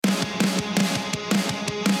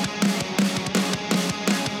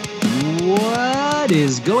What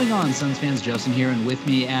is going on, Suns fans? Justin here, and with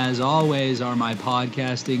me, as always, are my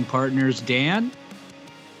podcasting partners, Dan.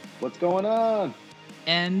 What's going on?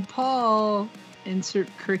 And Paul. Insert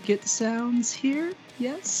cricket sounds here.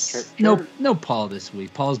 Yes. Chirp. No Paul this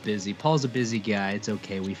week. Paul's busy. Paul's a busy guy. It's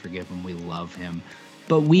okay. We forgive him. We love him.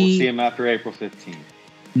 But we'll see him after April 15th.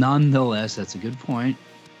 Nonetheless, that's a good point.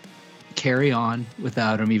 Carry on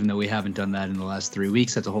without him, even though we haven't done that in the last 3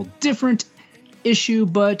 weeks. That's a whole different issue,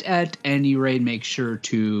 but at any rate, make sure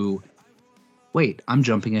to wait. I'm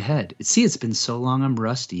jumping ahead. See, it's been so long, I'm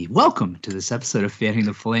rusty. Welcome to this episode of Fanning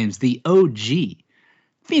the Flames, the OG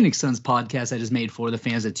Phoenix Suns podcast that is made for the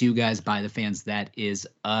fans. That's you guys, by the fans. That is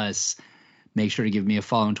us. Make sure to give me a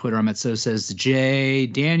follow on Twitter. I'm at So Says Jay.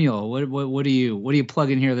 Daniel, what are you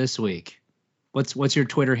plugging here this week? What's your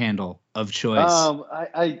Twitter handle of choice?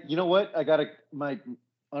 You know what? I got my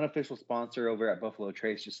unofficial sponsor over at Buffalo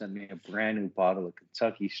Trace just sent me a brand new bottle of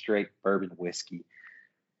Kentucky Straight Bourbon Whiskey.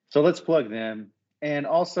 So let's plug them. And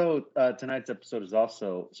also, tonight's episode is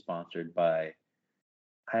also sponsored by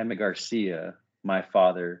Jaime Garcia, My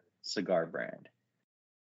Father cigar brand.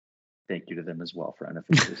 Thank you to them as well for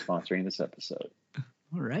unofficially sponsoring this episode.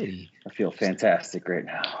 All righty. I feel fantastic right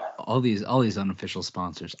now. All these unofficial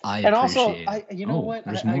sponsors. I appreciate. What?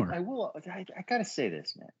 There's more. I gotta say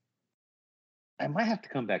this, man. I might have to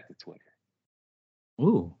come back to Twitter.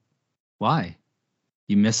 Ooh, why?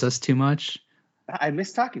 You miss us too much? I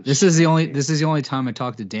miss talking. This is the only time I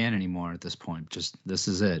talk to Dan anymore at this point. Just this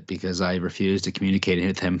is it, because I refuse to communicate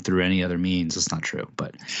with him through any other means. It's not true.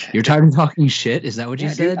 But you're tired of talking shit? Is that what you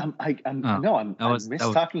said? Dude, I miss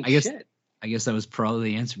talking shit. I guess that was probably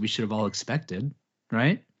the answer we should have all expected,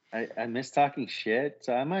 right? I miss talking shit,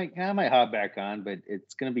 so I might hop back on, but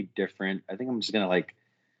it's gonna be different. I think I'm just gonna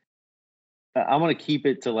I want to keep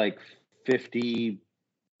it to 50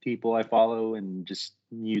 people I follow and just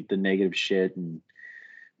mute the negative shit and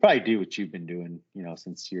probably do what you've been doing,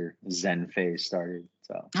 since your Zen phase started.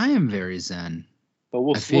 So I am very Zen, but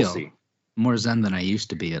we'll see. More Zen than I used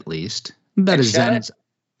to be, at least. About as Zen as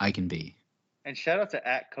I can be. And shout out to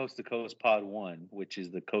 @CoastToCoastPod1, which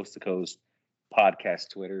is the Coast to Coast podcast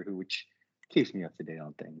Twitter, which keeps me up to date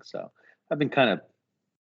on things. So I've been kind of,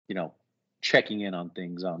 checking in on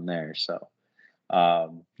things on there. So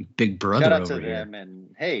big brother shout out over to here. them,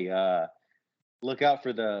 and hey, look out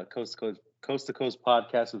for the Coast to Coast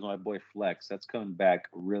podcast with my boy Flex. That's coming back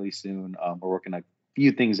really soon. We're working a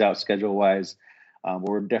few things out schedule wise.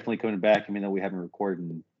 We're definitely coming back. I mean, we haven't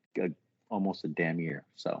recorded in almost a damn year.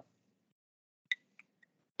 So.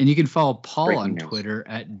 And you can follow Paul on Twitter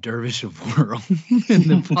at Dervish of World. And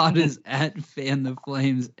the pod is at Fan the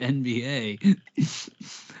Flames NBA.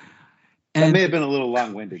 That may have been a little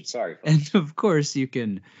long-winded. Sorry. Folks. And of course, you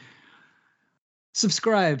can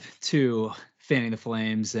subscribe to Fanning the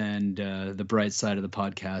Flames and the Bright Side of the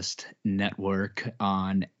Podcast Network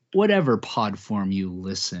on whatever pod form you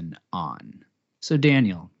listen on. So,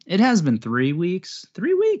 Daniel, it has been 3 weeks.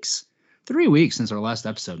 3 weeks. 3 weeks since our last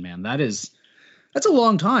episode, man. That's a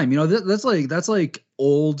long time. That's like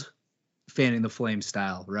old Fanning the Flame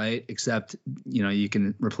style, right? Except, you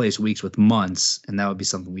can replace weeks with months, and that would be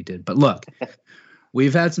something we did. But look,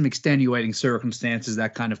 we've had some extenuating circumstances.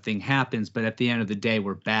 That kind of thing happens. But at the end of the day,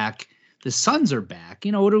 we're back. The Suns are back.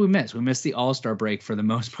 What did we miss? We missed the All-Star break for the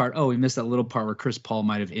most part. Oh, we missed that little part where Chris Paul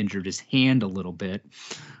might have injured his hand a little bit.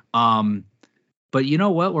 But you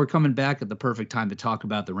know what? We're coming back at the perfect time to talk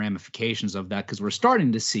about the ramifications of that, because we're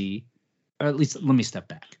starting to see, or at least let me step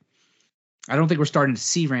back. I don't think we're starting to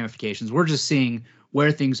see ramifications. We're just seeing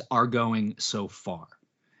where things are going so far.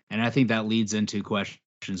 And I think that leads into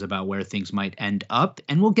questions about where things might end up.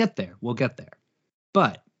 And we'll get there.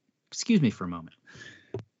 But excuse me for a moment.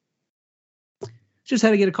 Just had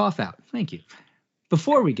to get a cough out. Thank you.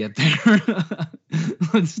 Before we get there,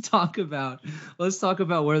 let's talk about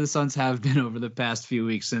where the Suns have been over the past few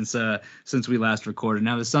weeks since we last recorded.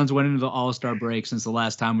 Now, the Suns went into the All-Star break since the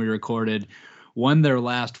last time we recorded, won their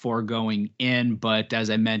last 4 going in, but as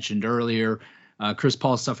I mentioned earlier, Chris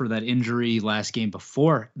Paul suffered that injury last game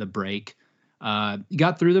before the break.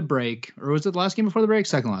 Got through the break, or was it last game before the break?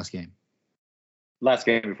 Second last game. Last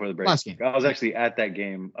game before the break. Last game. I was actually at that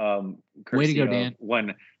game. Way to go, Dan.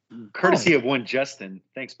 Courtesy of one Justin.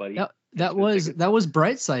 Thanks, buddy. That was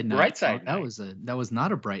Brightside night. Brightside night. That was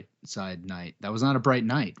not a Brightside night. That was not a bright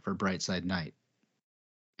night for Brightside night.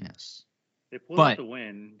 Yes. They pulled out the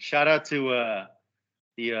win. Shout out to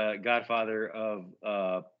the godfather of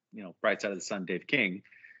Bright Side of the Sun, Dave King,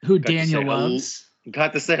 who Daniel loves.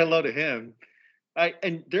 Got to say hello to him. I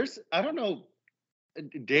don't know,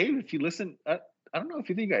 Dave, if you listen, I don't know if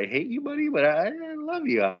you think I hate you, buddy, but I love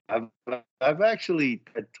you. I've actually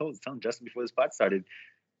telling Justin before this pod started,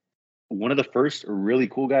 one of the first really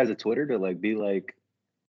cool guys at Twitter to like be like,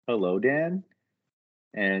 "Hello, Dan,"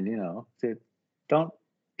 and to don't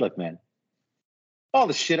look, man. All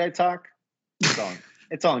the shit I talk,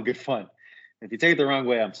 it's all in good fun. If you take it the wrong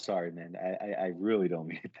way, I'm sorry, man. I really don't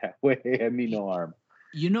mean it that way. I mean no harm.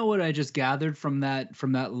 You know what I just gathered from that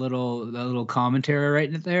little commentary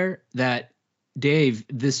right there? That Dave,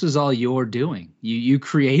 this was all your doing. You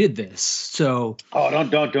created this. So don't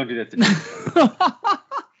do that to me.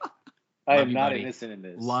 I am not innocent in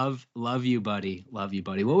this. Love you, buddy. Love you,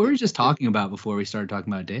 buddy. What were we just talking about before we started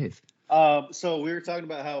talking about Dave? So we were talking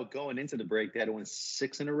about how going into the break they had to win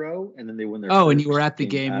 6 in a row, and then they win their. Oh, and you were at the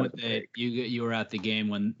game when you were at the game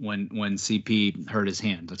when CP hurt his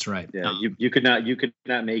hand. That's right. Yeah, you could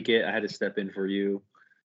not make it. I had to step in for you. I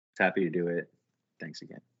was happy to do it. Thanks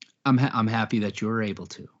again. I'm happy that you were able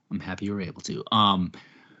to. I'm happy you were able to.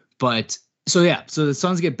 But so yeah, so the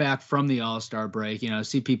Suns get back from the All-Star break.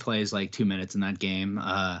 CP plays like 2 minutes in that game.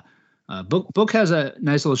 Book has a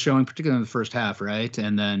nice little showing, particularly in the first half, right?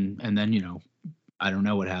 And then I don't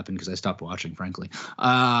know what happened because I stopped watching, frankly.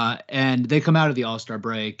 And they come out of the All-Star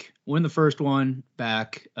break, win the first one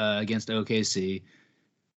back against OKC,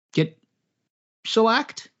 get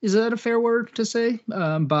shellacked. Is that a fair word to say?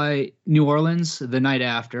 By New Orleans the night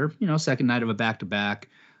after, second night of a back-to-back.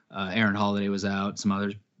 Aaron Holiday was out, some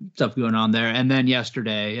other stuff going on there. And then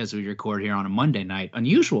yesterday, as we record here on a Monday night,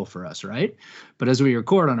 unusual for us, right? But as we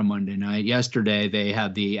record on a Monday night, yesterday they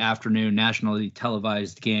had the afternoon nationally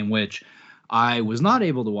televised game, which I was not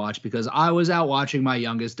able to watch because I was out watching my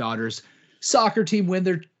youngest daughter's soccer team win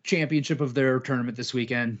their championship of their tournament this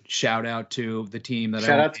weekend. Shout out to the team that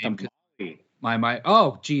my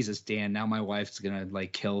oh Jesus, Dan, now my wife's gonna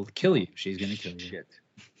like kill you. She's gonna kill you. Shit.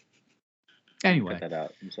 Anyway, cut that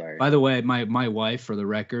out. I'm sorry. By the way, my wife, for the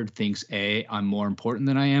record, thinks A, I'm more important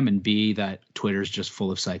than I am, and B, that Twitter's just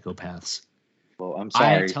full of psychopaths. Well, I'm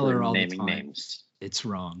sorry. I tell her all the time. Names. It's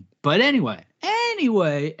wrong. But anyway.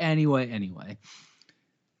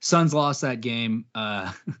 Suns lost that game.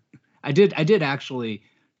 I did actually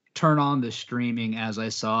turn on the streaming as I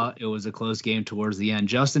saw it was a close game towards the end,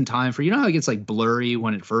 just in time for, how it gets like blurry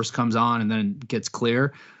when it first comes on and then it gets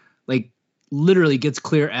clear. Like, literally gets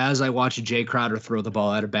clear as I watch Jay Crowder throw the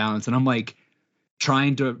ball out of bounds, and I'm like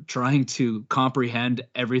trying to comprehend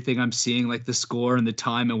everything I'm seeing, like the score and the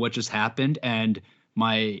time and what just happened, and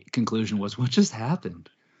my conclusion was, what just happened?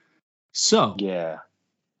 So yeah,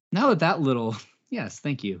 now that little yes,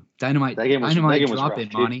 thank you, Dynamite Drop In,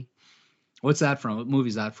 Monty. What's that from? What movie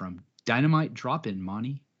is that from? Dynamite Drop In,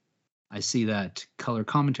 Monty. I see that color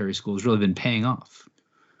commentary school has really been paying off.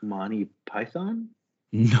 Monty Python.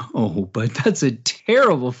 No, but that's a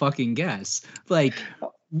terrible fucking guess. Like,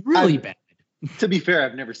 really bad. To be fair,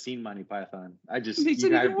 I've never seen Monty Python. I just, you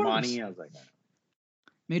got Monty, I was like,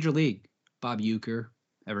 Major League, Bob Uecker.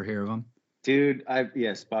 Ever hear of him? Dude,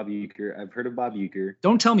 yes, Bob Uecker. I've heard of Bob Uecker.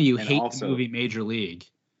 Don't tell me you hate the movie Major League.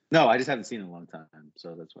 No, I just haven't seen it in a long time,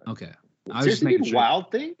 so that's why. Okay. I was just making sure.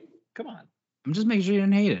 Wild Thing? Come on. I'm just making sure you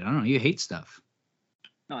didn't hate it. I don't know. You hate stuff.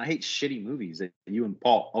 No, I hate shitty movies that you and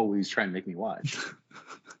Paul always try and make me watch.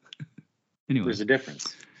 Anyway, there's a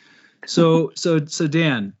difference. So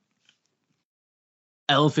Dan,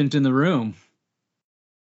 elephant in the room.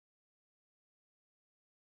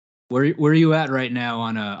 Where are you at right now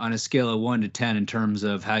on a scale of 1 to 10 in terms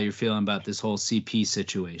of how you're feeling about this whole CP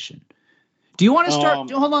situation? Do you want to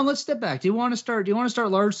start? Hold on, let's step back. Do you want to start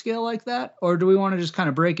large scale like that, or do we want to just kind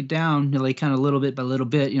of break it down, like kind of little bit by little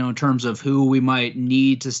bit, in terms of who we might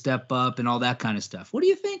need to step up and all that kind of stuff? What are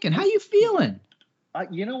you thinking? How you feeling?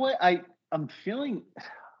 You know what? I'm feeling.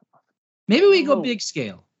 Maybe we go big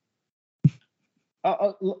scale.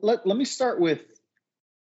 Let me start with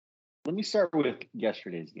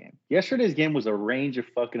yesterday's game. Yesterday's game was a range of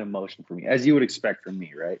fucking emotion for me, as you would expect from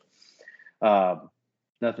me, right?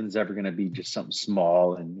 Nothing's ever going to be just something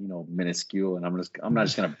small and, minuscule. And I'm not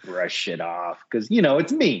just going to brush it off because,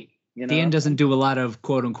 it's me. Dan doesn't do a lot of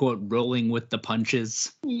quote unquote rolling with the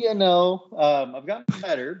punches. I've gotten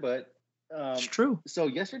better, but it's true. So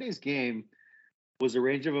yesterday's game was a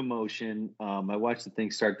range of emotion. I watched the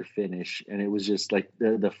thing start to finish, and it was just like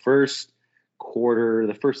the first quarter,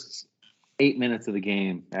 the first 8 minutes of the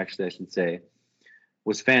game, actually, I should say,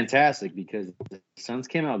 was fantastic because the Suns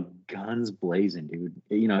came out guns blazing, dude.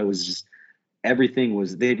 It was just everything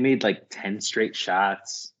was. They'd made like 10 straight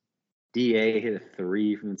shots. DA hit a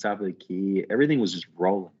 3 from the top of the key. Everything was just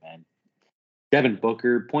rolling, man. Devin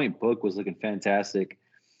Booker, Point Book was looking fantastic.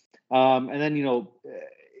 And then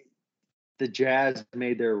the Jazz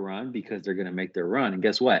made their run because they're going to make their run. And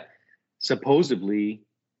guess what? Supposedly,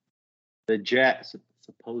 the Jazz,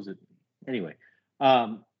 anyway,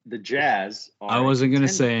 the Jazz are I wasn't going to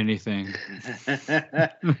say anything.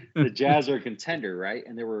 The Jazz are a contender, right?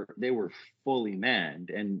 And they were fully manned.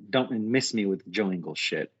 And don't miss me with the Joe Ingles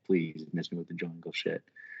shit. Please miss me with the Joe Ingles shit.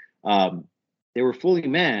 They were fully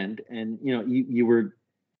manned, and you were,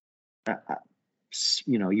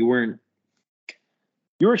 you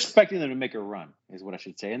were expecting them to make a run, is what I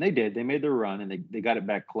should say, and they did. They made their run, and they got it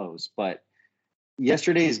back close. But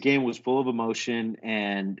yesterday's game was full of emotion,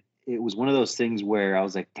 and it was one of those things where I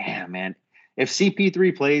was like, "Damn, man! If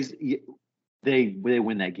CP3 plays, they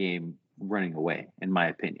win that game running away," in my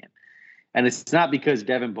opinion. And it's not because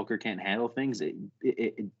Devin Booker can't handle things.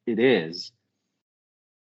 It is.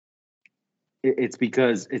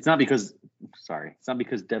 It's not because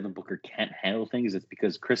Devin Booker can't handle things. It's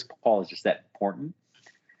because Chris Paul is just that important.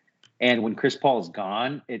 And when Chris Paul is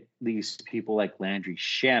gone, it leaves people like Landry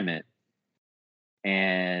Shamet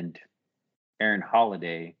and Aaron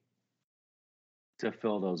Holiday to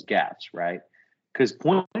fill those gaps, right? Because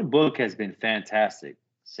Point Book has been fantastic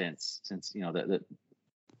since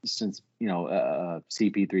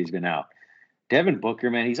CP3's been out. Devin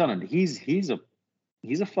Booker, man, he's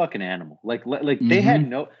a fucking animal. Like they had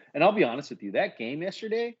no, and I'll be honest with you, that game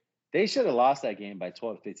yesterday, they should have lost that game by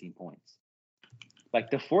 12, 15 points. Like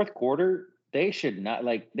the fourth quarter, they should not,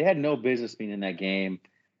 they had no business being in that game.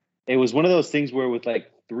 It was one of those things where with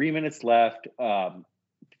 3 minutes left,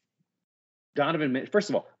 Donovan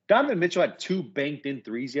Mitchell had 2 banked in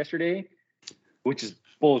threes yesterday, which is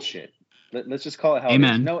bullshit. Let's just call it how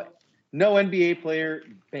Amen. it is. No NBA player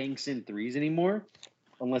banks in threes anymore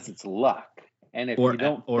unless it's luck. And if you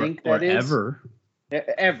don't think that is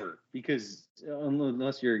ever, because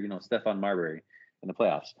unless you're, Stephon Marbury in the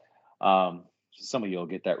playoffs, some of you will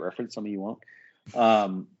get that reference, some of you won't.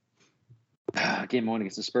 Game 1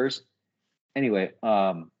 against the Spurs. Anyway,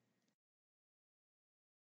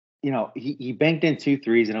 he banked in 2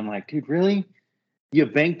 threes, and I'm like, dude, really? You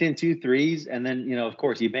banked in 2 threes, and then of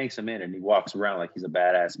course he banks them in, and he walks around like he's a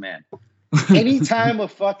badass man. Anytime a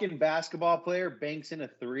fucking basketball player banks in a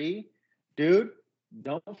 3. Dude,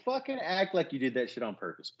 don't fucking act like you did that shit on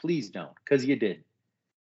purpose. Please don't, because you did.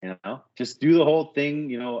 Just do the whole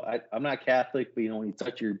thing. I'm not Catholic, but when you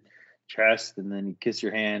touch your chest and then you kiss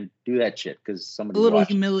your hand, do that shit because somebody. A little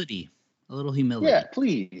humility. Yeah,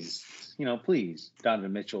 please. Please,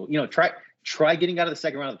 Donovan Mitchell. Try getting out of the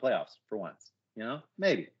second round of the playoffs for once.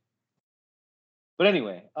 Maybe. But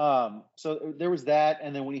anyway, so there was that,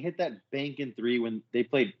 and then when he hit that bank in 3, when they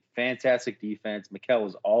played fantastic defense, Mikal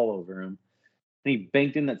was all over him, and he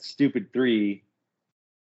banked in that stupid 3,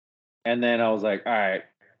 and then I was like, all right,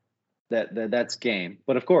 that's game.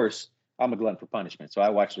 But of course, I'm a glutton for punishment, so I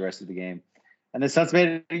watched the rest of the game, and the Suns made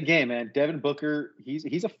it a game, man. Devin Booker, he's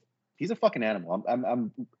a fucking animal.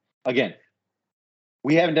 I'm again.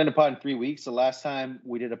 We haven't done a pod in 3 weeks. The last time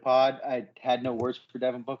we did a pod, I had no words for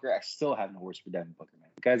Devin Booker. I still have no words for Devin Booker, man.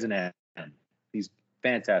 The guy's an animal. He's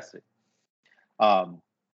fantastic.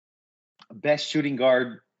 Best shooting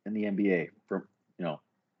guard in the NBA for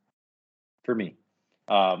me.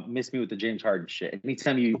 Miss me with the James Harden shit.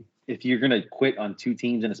 Anytime if you're gonna quit on 2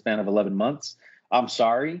 teams in a span of 11 months, I'm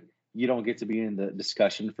sorry, you don't get to be in the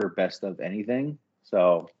discussion for best of anything.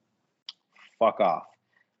 So, fuck off.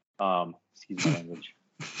 Excuse my language.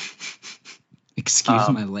 Excuse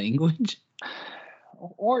my language?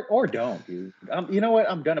 Or don't, dude. You know what?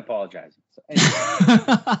 I'm done apologizing. So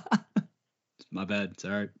anyway. My bad.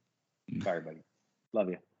 Sorry. Sorry, buddy. Love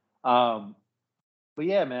you. But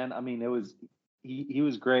yeah, man. I mean, it was he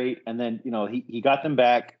was great, and then he got them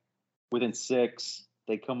back within 6.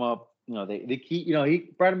 They come up. He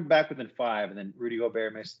brought them back within 5, and then Rudy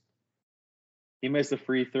Gobert missed the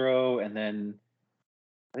free throw, and then.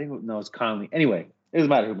 I think it's Conley. Anyway, it doesn't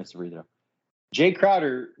matter who missed the free throw. Jay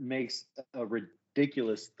Crowder makes a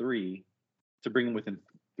ridiculous 3 to bring him within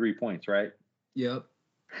 3 points, right? Yep.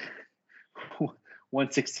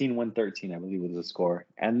 116, 113, I believe was the score.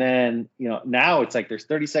 And then, now it's like there's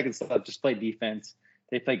 30 seconds left. Just play defense.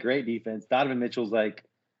 They play great defense. Donovan Mitchell's like,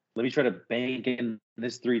 let me try to bank in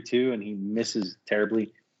this 3-2, and he misses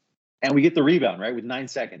terribly. And we get the rebound, right, with 9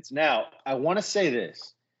 seconds. Now, I want to say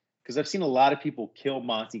this. Because I've seen a lot of people kill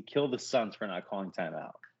the Suns for not calling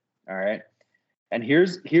timeout. All right. And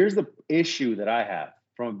here's the issue that I have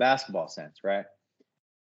from a basketball sense, right?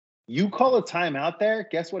 You call a timeout there,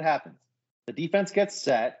 guess what happens? The defense gets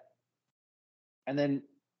set, and then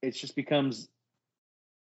it just becomes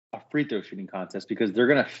a free throw shooting contest because they're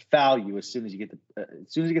gonna foul you as soon as you get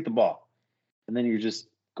the ball. And then you're just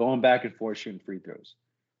going back and forth shooting free throws.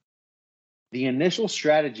 the initial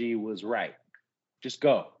strategy was right. Just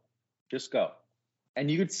go.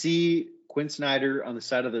 And you could see Quinn Snyder on the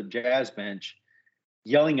side of the Jazz bench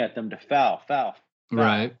yelling at them to foul.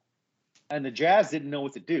 Right. And the Jazz didn't know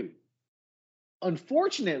what to do.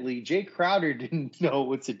 Unfortunately, Jay Crowder didn't know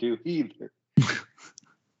what to do either.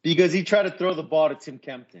 Because he tried to throw the ball to Tim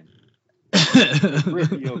Kempton.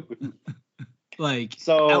 Like,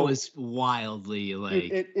 so that was wildly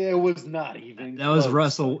like it was not even that was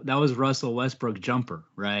close. Russell Westbrook jumper,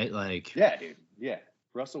 right? Like, yeah, dude. Yeah.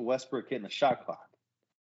 Russell Westbrook hitting the shot clock.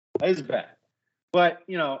 That is bad. But,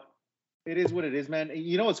 you know, it is what it is, man.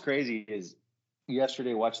 You know what's crazy is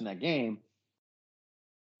yesterday watching that game,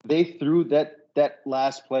 they threw that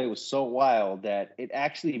last play was so wild that it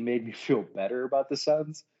actually made me feel better about the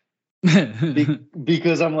Suns.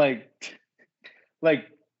 Because I'm like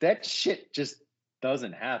that shit just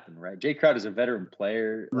doesn't happen, right? Jay Crowder's a veteran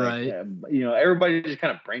player, right? You know, everybody just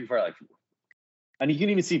kind of brain fart, like, and you can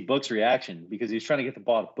even see Book's reaction because he was trying to get the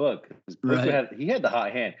ball to Book. Book he had the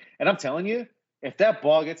hot hand, and I'm telling you, if that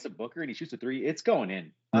ball gets to Booker and he shoots a three, it's going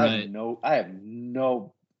in. Right. I have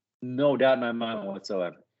no doubt in my mind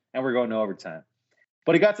whatsoever, and we're going to overtime.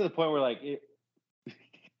 But it got to the point where like it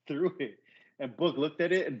threw it, and Book looked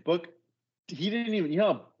at it, and Book he didn't even, you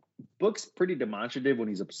know, Book's pretty demonstrative when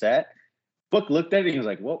he's upset. Book looked at it and he was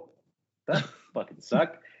like, "Whoa, that fucking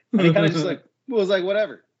sucked," and he kind of just like was like,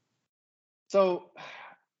 "Whatever." So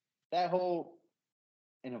that whole,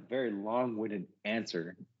 in a very long-winded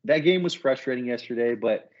answer, that game was frustrating yesterday,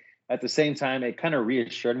 but at the same time, it kind of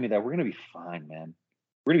reassured me that we're gonna be fine, man.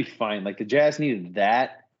 We're gonna be fine. Like the Jazz needed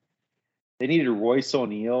that. They needed Royce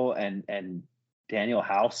O'Neal and Daniel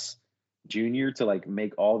House Jr. to like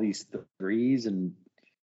make all these threes, and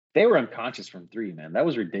they were unconscious from three, man. That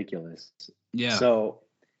was ridiculous. Yeah. So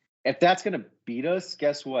if that's gonna beat us,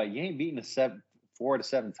 guess what? You ain't beating us 4 to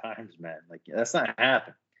 7 times, man. Like that's not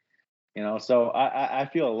happening. You know, so I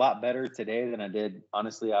feel a lot better today than I did,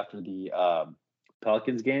 honestly, after the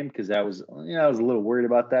Pelicans game, because I was a little worried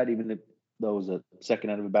about that, even if that was a second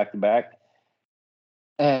out of a back-to-back.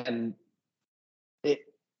 And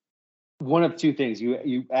one of two things.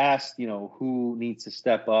 You asked, you know, who needs to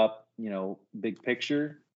step up, you know, big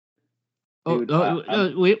picture. Dude,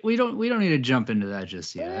 we don't need to jump into that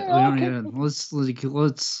just yet. We don't need to, let's.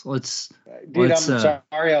 Dude, I'm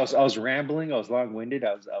sorry. I was rambling. I was long-winded.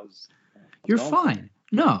 I was. You're fine.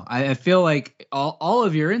 No, I feel like all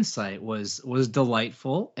of your insight was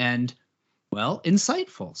delightful and, well,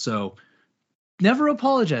 insightful. So never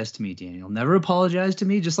apologize to me, Daniel. Never apologize to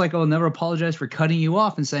me. Just like I'll never apologize for cutting you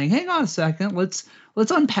off and saying, "Hang on a second. Let's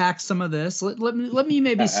unpack some of this. Let me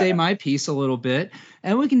maybe say my piece a little bit,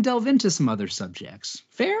 and we can delve into some other subjects."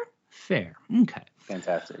 Fair. Okay.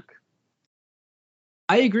 Fantastic.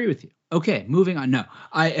 I agree with you. Okay, moving on. No,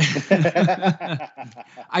 I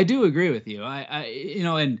do agree with you. I you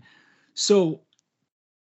know, and so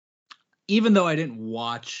even though I didn't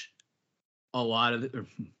watch a lot of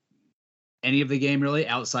any of the game really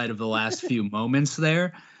outside of the last few moments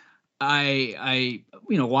there, I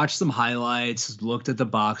watched some highlights, looked at the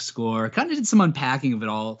box score, kind of did some unpacking of it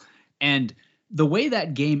all, and the way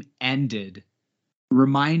that game ended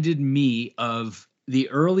reminded me of the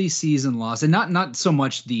early season loss, and not so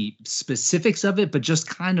much the specifics of it, but just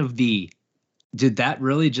kind of the did that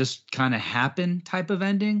really just kind of happen type of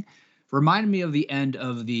ending. Reminded me of the end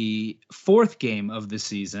of the fourth game of the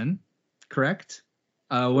season, correct?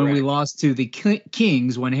 When we lost to the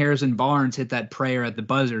Kings, when Harrison Barnes hit that prayer at the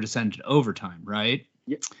buzzer to send it to overtime, right?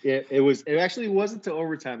 Yeah, it actually wasn't to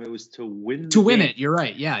overtime. It was to win. To win it. You're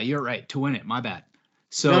right. Yeah, you're right. To win it. My bad.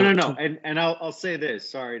 So no. And I'll say this.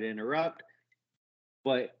 Sorry to interrupt.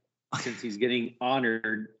 But since he's getting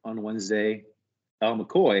honored on Wednesday, Al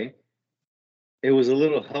McCoy, it was a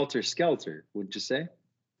little helter-skelter, would you say?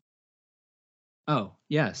 Oh,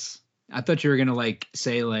 yes. I thought you were gonna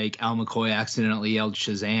say Al McCoy accidentally yelled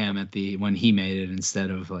Shazam when he made it instead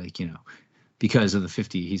of because of the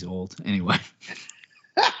 50. He's old anyway.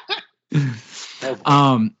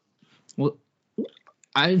 Well,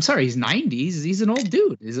 I'm sorry. He's 90s. He's an old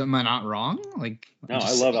dude. Am I not wrong? No,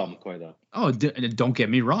 I love Al McCoy though. Oh, don't get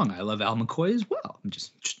me wrong. I love Al McCoy as well. I'm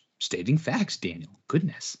just stating facts, Daniel.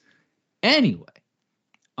 Goodness. Anyway,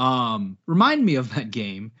 remind me of that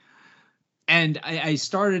game. And I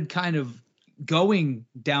started kind of going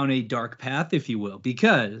down a dark path, if you will,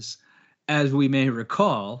 because as we may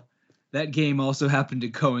recall, that game also happened to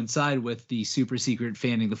coincide with the super secret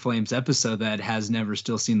Fanning the Flames episode that has never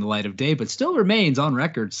still seen the light of day, but still remains on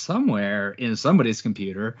record somewhere in somebody's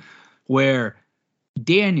computer, where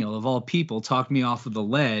Daniel, of all people, talked me off of the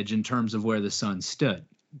ledge in terms of where the sun stood.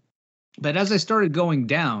 But as I started going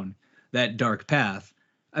down that dark path,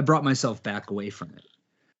 I brought myself back away from it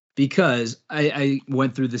because I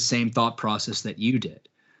went through the same thought process that you did.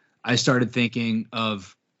 I started thinking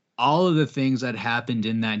of all of the things that happened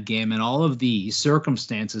in that game and all of the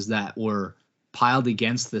circumstances that were piled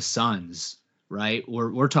against the Suns, right?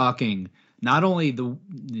 We're talking not only the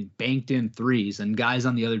banked in threes and guys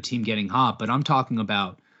on the other team getting hot, but I'm talking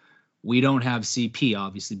about we don't have CP,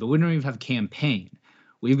 obviously, but we don't even have Cam Payne.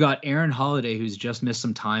 We've got Aaron Holiday, who's just missed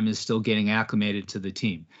some time, is still getting acclimated to the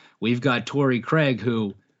team. We've got Torrey Craig,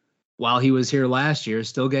 who, while he was here last year, is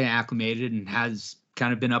still getting acclimated and has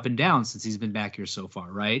kind of been up and down since he's been back here so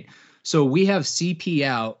far, right? So we have CP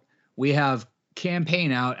out. We have Cam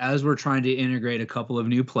Payne out as we're trying to integrate a couple of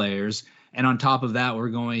new players. And on top of that, we're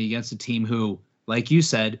going against a team who, like you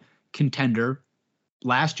said, contender.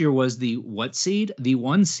 Last year was the what seed? The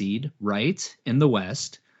 1 seed, right, in the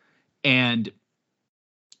West. And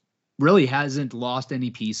really hasn't lost any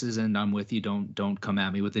pieces. And I'm with you. Don't come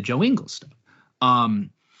at me with the Joe Ingles stuff.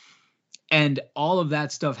 And all of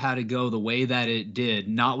that stuff had to go the way that it did,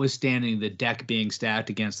 notwithstanding the deck being stacked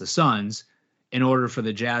against the Suns, in order for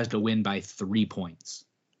the Jazz to win by 3 points.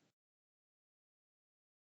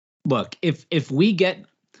 Look, if we get,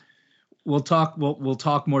 we'll talk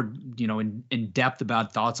more, in depth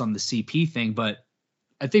about thoughts on the CP thing, but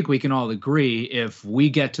I think we can all agree if we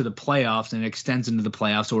get to the playoffs and it extends into the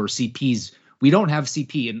playoffs, or we don't have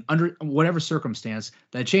CP, and under whatever circumstance,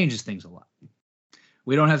 that changes things a lot.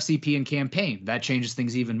 We don't have CP in Cam Payne. That changes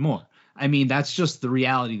things even more. I mean, that's just the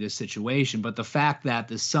reality of the situation. But the fact that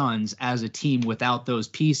the Suns, as a team without those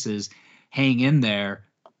pieces, hang in there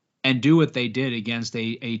and do what they did against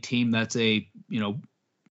a team that's a,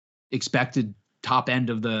 expected top end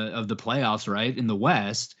of the playoffs, right, in the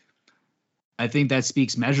West, I think that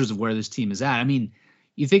speaks measures of where this team is at. I mean,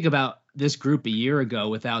 you think about this group a year ago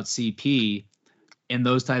without CP, in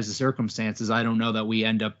those types of circumstances, I don't know that we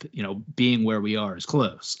end up, being where we are as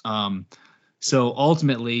close. So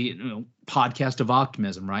ultimately, podcast of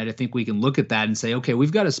optimism, right? I think we can look at that and say, okay,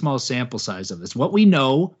 we've got a small sample size of this. What we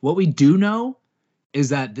do know is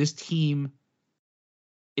that this team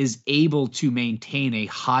is able to maintain a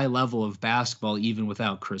high level of basketball even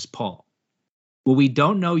without Chris Paul. What we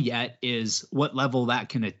don't know yet is what level that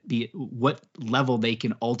can be, what level they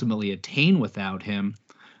can ultimately attain without him.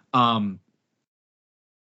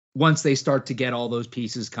 Once they start to get all those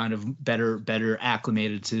pieces kind of better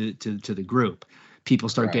acclimated to the group, people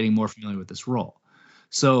start getting more familiar with this role.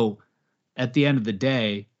 So at the end of the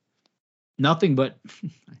day, nothing but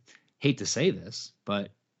hate to say this, but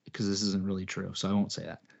because this isn't really true, so I won't say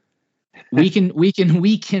that. We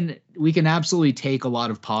can absolutely take a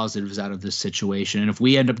lot of positives out of this situation. And if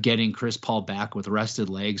we end up getting Chris Paul back with rested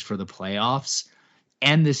legs for the playoffs,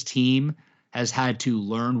 and this team has had to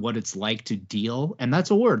learn what it's like to deal, and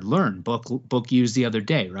that's a word, learn. Book used the other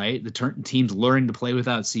day, right? The team's learning to play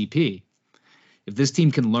without CP. If this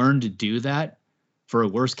team can learn to do that for a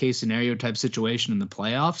worst case scenario type situation in the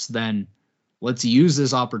playoffs, then let's use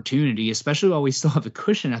this opportunity, especially while we still have a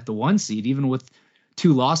cushion at the 1 seed, even with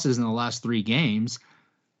 2 losses in the last 3 games.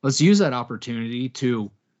 Let's use that opportunity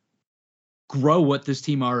to grow what this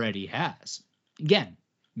team already has. Again,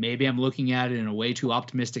 maybe I'm looking at it in a way too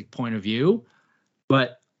optimistic point of view,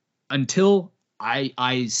 but until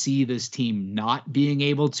I see this team not being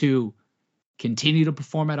able to continue to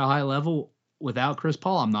perform at a high level without Chris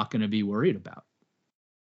Paul, I'm not going to be worried about.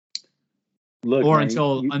 Look, or man,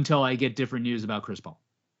 until I get different news about Chris Paul.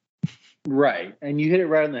 Right, and you hit it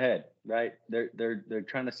right on the head. Right, they're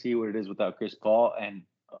trying to see what it is without Chris Paul, and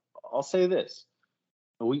I'll say this: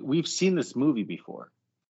 we've seen this movie before.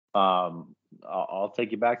 I'll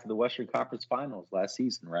take you back to the Western Conference Finals last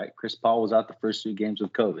season. Right, Chris Paul was out the first 2 games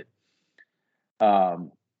with COVID,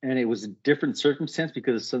 and it was a different circumstance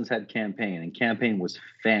because the Suns had Cam Payne, and Cam Payne was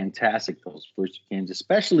fantastic those first 2 games,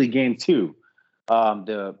 especially Game 2,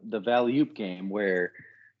 the Valley-Oop game where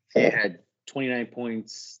he had 29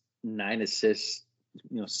 points, 9 assists.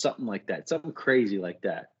 Something like that, something crazy like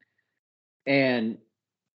that. And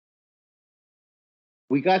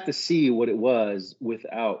we got to see what it was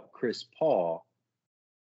without Chris Paul.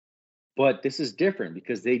 But this is different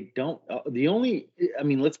because they don't,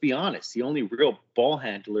 let's be honest, the only real ball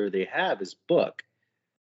handler they have is Book.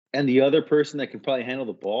 And the other person that can probably handle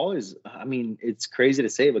the ball is, it's crazy to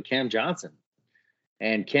say, but Cam Johnson.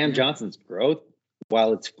 And Cam Johnson's growth,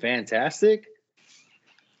 while it's fantastic,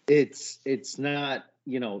 it's not,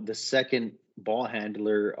 the second ball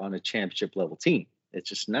handler on a championship level team. It's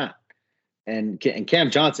just not. And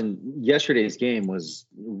Cam Johnson, yesterday's game was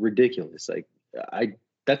ridiculous.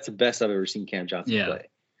 That's the best I've ever seen Cam Johnson play.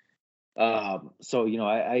 So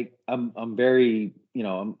I'm very,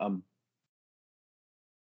 I'm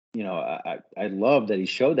I love that he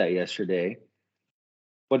showed that yesterday.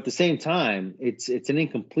 But at the same time, it's an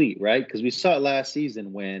incomplete, right? Because we saw it last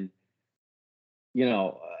season when,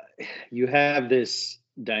 you have this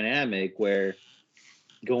dynamic where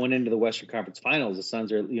going into the Western Conference Finals, the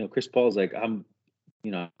Suns are, Chris Paul's like, and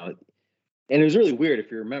it was really weird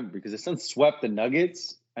if you remember because the Suns swept the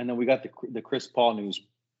Nuggets, and then we got the Chris Paul news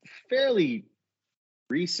fairly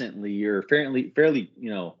recently or fairly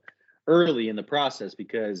early in the process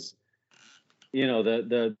because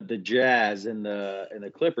the Jazz and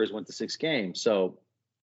the Clippers went to 6 games, so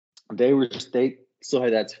they still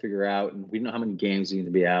had that to figure out, and we didn't know how many games need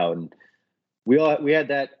to be out, and we had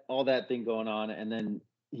that thing going on, and then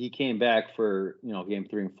he came back for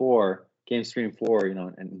games 3 and 4,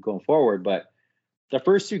 and going forward. But the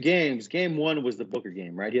first 2 games, game 1 was the Booker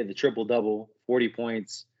game, right? He had the triple double, 40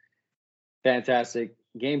 points, fantastic.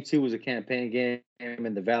 Game 2 was a campaign game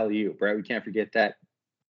and the Valley-Oop, right? We can't forget that.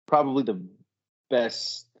 Probably the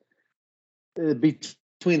best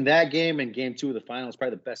between that game and game 2 of the finals,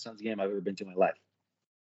 probably the best Suns game I've ever been to in my life.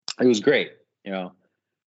 It was great,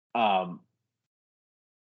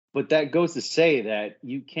 but that goes to say that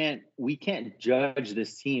we can't judge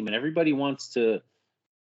this team, and everybody wants to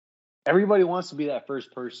be that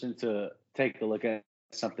first person to take a look at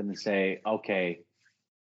something and say, okay,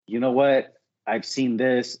 you know what? I've seen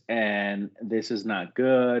this, and this is not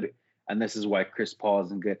good, and this is why Chris Paul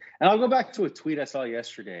isn't good. And I'll go back to a tweet I saw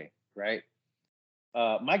yesterday, right?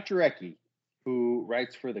 Mike Jurecki, who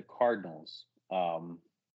writes for the Cardinals,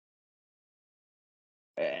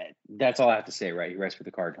 that's all I have to say, right? He writes for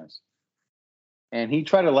the Cardinals. And he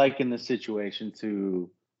tried to liken the situation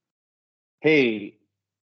to, hey,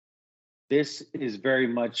 this is very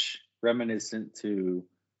much reminiscent to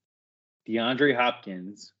DeAndre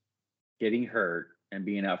Hopkins getting hurt and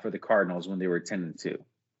being out for the Cardinals when they were 10-2.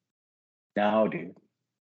 Now, dude,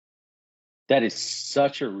 that is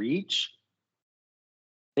such a reach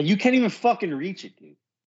that you can't even fucking reach it, dude.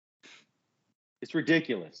 It's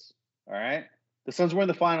ridiculous, all right? The Suns were in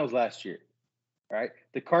the finals last year, all right?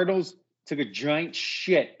 The Cardinals took a giant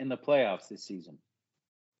shit in the playoffs this season.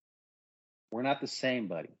 We're not the same,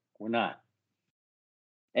 buddy. We're not.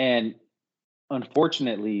 And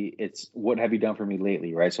unfortunately, it's what have you done for me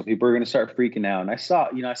lately, right? So people are going to start freaking out. And I saw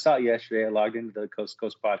it yesterday. I logged into the Coast to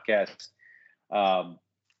Coast podcast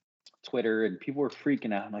Twitter, and people were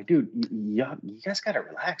freaking out. I'm like, dude, you guys got to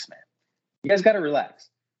relax, man. You guys got to relax.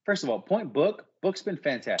 First of all, Book's been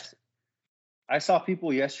fantastic. I saw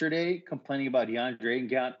people yesterday complaining about DeAndre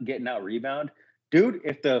Ayton getting out rebound. Dude,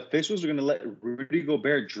 if the officials are going to let Rudy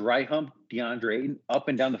Gobert dry hump DeAndre Ayton up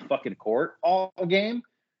and down the fucking court all game,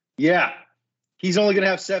 yeah, he's only going to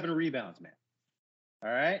have 7 rebounds, man. All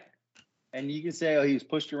right? And you can say, oh, he was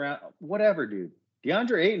pushed around. Whatever, dude.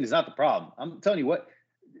 DeAndre Ayton is not the problem. I'm telling you what.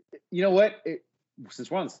 You know what? Since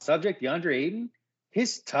we're on the subject, DeAndre Ayton,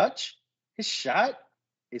 his touch, his shot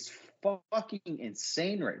is fucking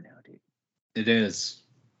insane right now, dude. It is.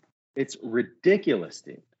 It's ridiculous,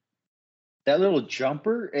 dude. That little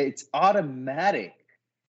jumper, it's automatic.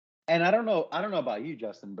 And I don't know about you,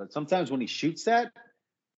 Justin, but sometimes when he shoots that,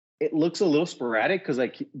 it looks a little sporadic because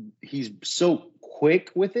like he's so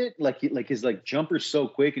quick with it, like his jumper's so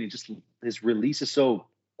quick, and his release is so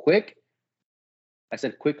quick. I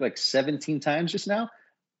said quick like 17 times just now,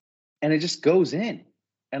 and it just goes in.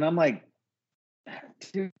 And I'm like,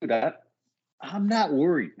 dude, I'm not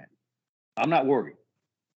worried, man. I'm not worried.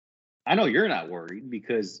 I know you're not worried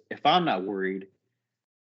because if I'm not worried,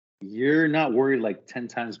 you're not worried like 10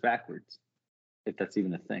 times backwards, if that's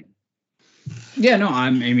even a thing. Yeah, no,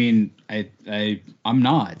 I'm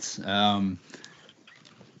not. I'm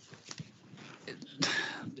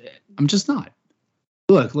just not.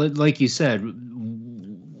 Look, like you said,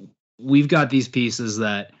 we've got these pieces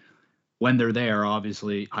that when they're there are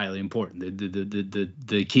obviously highly important.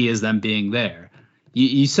 The key is them being there.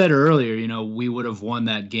 You said earlier, we would have won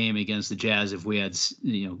that game against the Jazz if we had,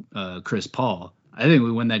 Chris Paul. I think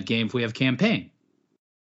we win that game if we have campaign.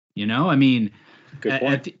 I mean,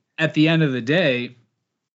 at the end of the day,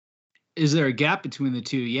 is there a gap between the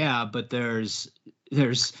two? Yeah, but there's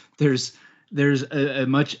a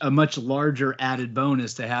much larger added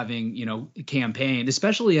bonus to having, campaign,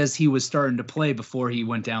 especially as he was starting to play before he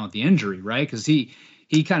went down with the injury, right? Because he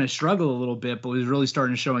kind of struggled a little bit, but was really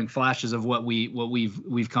starting showing flashes of what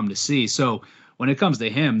we've come to see. So when it comes to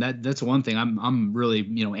him, that's one thing I'm really,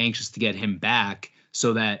 anxious to get him back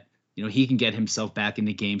so that, he can get himself back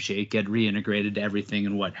into game shape, get reintegrated to everything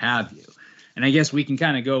and what have you. And I guess we can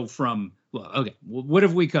kind of go from, well, okay, what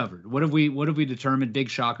have we covered? What have we determined? Big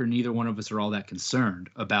shocker. Neither one of us are all that concerned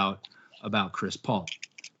about Chris Paul.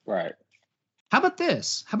 Right. How about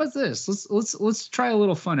this? Let's try a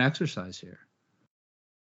little fun exercise here.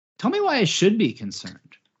 Tell me why I should be concerned.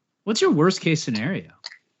 What's your worst case scenario?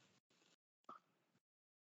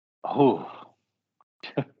 Oh,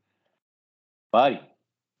 buddy,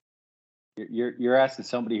 you're asking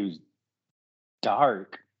somebody who's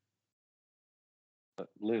dark,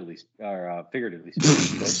 literally or figuratively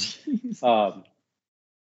speaking,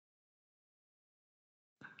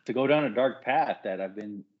 to go down a dark path that I've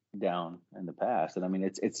been down in the past. And I mean,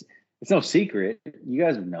 it's no secret. You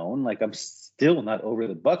guys have known. Like, I'm still not over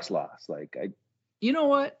the Bucks loss. Like, you know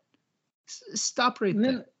what? Stop right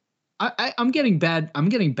there. I'm getting bad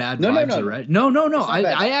vibes already. No.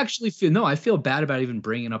 I actually feel bad about even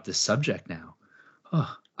bringing up the subject now.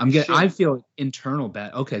 Oh, I feel internal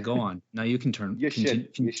bad. Okay, go on. Now you can turn.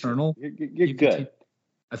 Internal. You're good.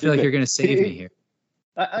 I feel like you're going to save me here.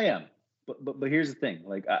 I am. But here's the thing.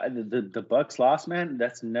 Like, the Bucks loss, man.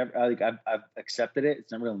 That's never. Like, I've accepted it.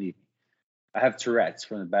 It's never going to leave me. I have Tourette's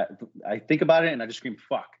from the back. I think about it and I just scream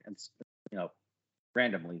 "fuck," and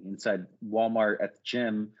randomly inside Walmart, at the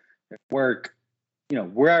gym, at work,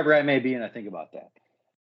 wherever I may be, and I think about that.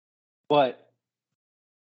 But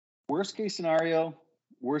worst case scenario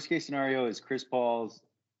is Chris Paul's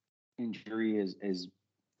injury is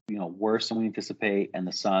worse than we anticipate, and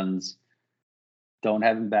the Suns don't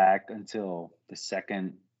have him back until the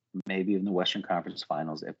second, maybe in the Western Conference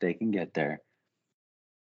Finals, if they can get there.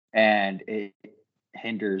 And it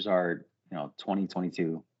hinders our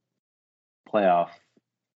 2022 playoff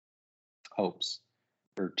hopes,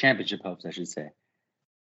 or championship hopes, I should say.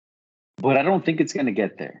 But I don't think it's going to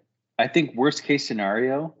get there. I think worst case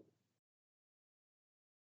scenario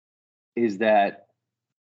is that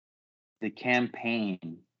the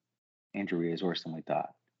campaign injury is worse than we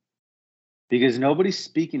thought. Because nobody's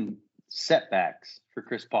speaking setbacks for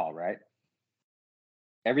Chris Paul, right?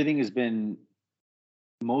 Everything has been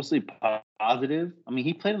mostly positive. I mean,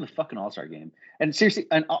 he played in the fucking All-Star game. And seriously,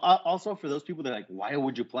 and also for those people that are like, why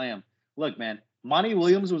would you play him? Look, man, Monty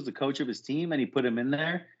Williams was the coach of his team and he put him in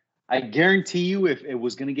there. I guarantee you, if it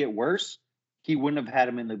was going to get worse, he wouldn't have had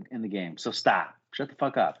him in the game. So stop. Shut the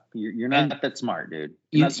fuck up. You're not that smart, dude.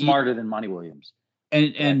 You're not smarter than Monty Williams.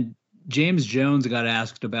 And James Jones got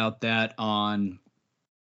asked about that on,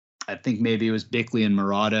 I think maybe it was Bickley and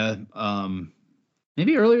Murata,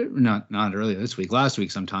 maybe earlier, not earlier this week, last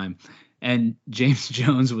week sometime. And James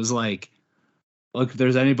Jones was like, look, if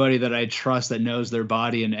there's anybody that I trust that knows their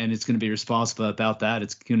body and it's going to be responsible about that,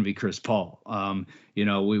 it's going to be Chris Paul.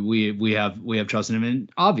 We have trust in him. And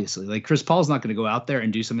obviously, like, Chris Paul's not going to go out there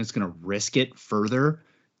and do something that's going to risk it further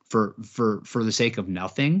for the sake of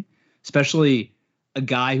nothing, especially a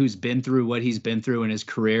guy who's been through what he's been through in his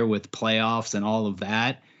career with playoffs and all of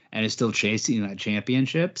that, and is still chasing that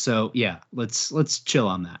championship. So yeah, let's chill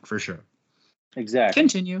on that for sure. Exactly.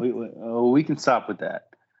 Continue. We can stop with that.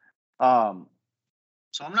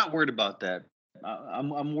 So I'm not worried about that.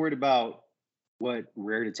 I'm worried about what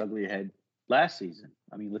reared its ugly head last season.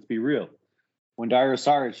 I mean, let's be real. When Dario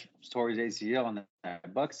Saric tore his ACL in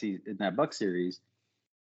that Bucks series,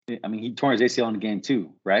 I mean, he tore his ACL in game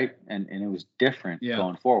 2, right? And it was different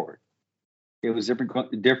going forward. It was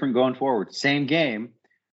different going forward. Same game,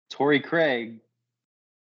 Torrey Craig,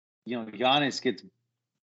 Giannis gets,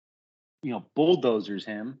 bulldozers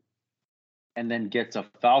him, and then gets a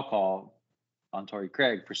foul call on Torrey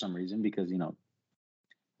Craig for some reason, because,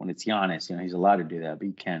 when it's Giannis, he's allowed to do that, but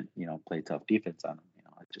you can't, play tough defense on him.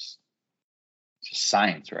 It's just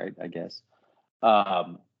science, right? I guess.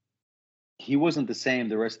 He wasn't the same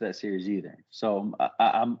the rest of that series either. So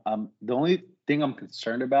I'm the only thing I'm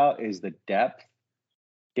concerned about is the depth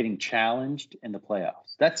getting challenged in the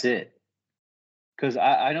playoffs. That's it. Because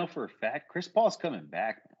I know for a fact Chris Paul's coming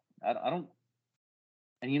back. I don't.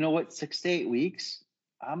 And you know what? 6 to 8 weeks.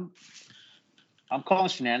 I'm calling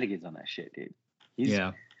shenanigans on that shit, dude.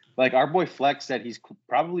 Like, our boy Flex said, he's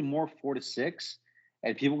probably more 4 to 6.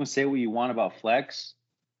 And people can say what you want about Flex.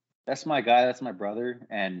 That's my guy. That's my brother.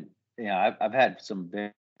 And I've had some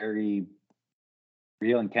very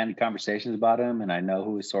real and candid conversations about him, and I know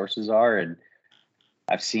who his sources are, and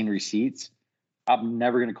I've seen receipts. I'm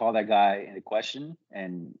never going to call that guy into question.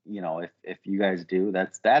 And, if you guys do,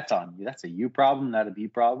 that's on you. That's a you problem, not a B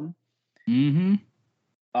problem. Mm-hmm.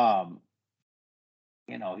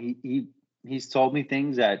 He's told me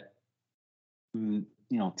things that,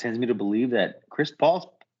 tends me to believe that Chris Paul's,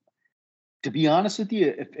 to be honest with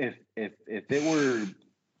you, if it were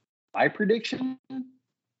my prediction,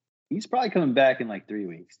 he's probably coming back in like 3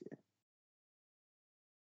 weeks, dude.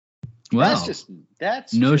 Well, that's just me.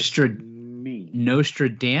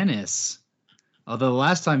 Nostradamus. Although the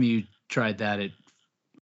last time you tried that, it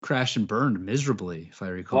crashed and burned miserably, if I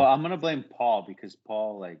recall. Well, I'm gonna blame Paul because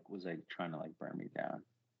Paul was trying to burn me down.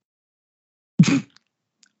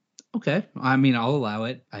 Okay, I mean, I'll allow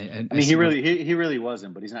it. I mean, he really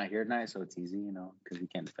wasn't, but he's not here tonight, so it's easy, because he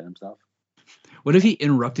can't defend himself. What if he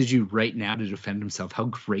interrupted you right now to defend himself? How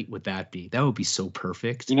great would that be? That would be so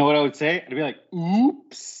perfect. You know what I would say? I'd be like,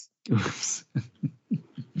 oops. Oops.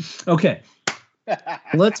 Okay.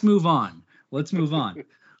 Let's move on.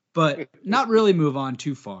 But not really move on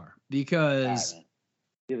too far, because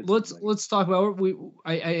let's talk about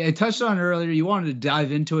I touched on it earlier. You wanted to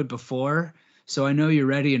dive into it before, so I know you're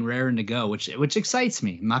ready and raring to go, which excites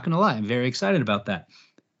me. I'm not going to lie. I'm very excited about that.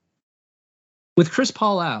 With Chris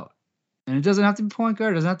Paul out, and it doesn't have to be point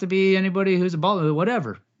guard, it doesn't have to be anybody who's a baller,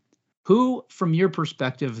 whatever. Who, from your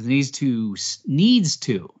perspective, needs to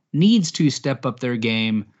step up their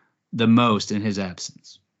game the most in his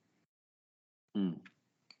absence? And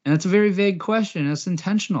that's a very vague question. That's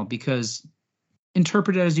intentional, because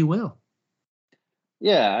interpret it as you will.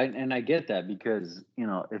 Yeah, and I get that, because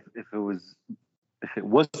if it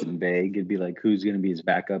wasn't vague, it'd be like, who's going to be his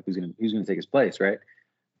backup, who's going to take his place, right?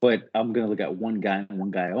 But I'm going to look at one guy and one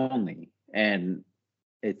guy only, and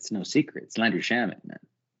it's no secret. It's Landry Shamet, man.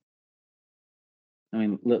 I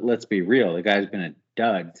mean, let's be real. The guy's been a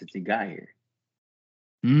dud since he got here.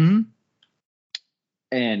 Mm-hmm.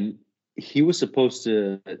 And he was supposed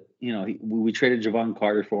to, we traded Javon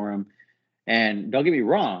Carter for him. And don't get me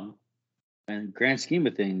wrong, in grand scheme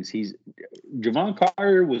of things, Javon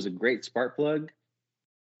Carter was a great spark plug,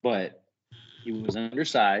 but he was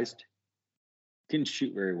undersized, couldn't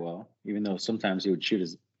shoot very well, even though sometimes he would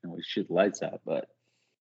shoot the lights out. But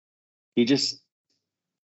he just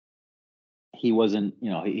wasn't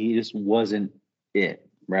it,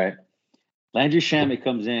 right? Landry Shamet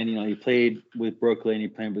comes in, he played with Brooklyn, he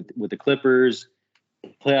played with the Clippers,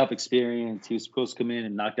 playoff experience. He was supposed to come in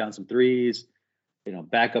and knock down some threes,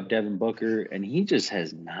 back up Devin Booker, and he just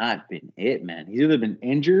has not been it, man. He's either been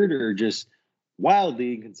injured or just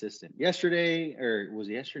wildly inconsistent. Yesterday,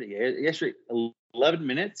 11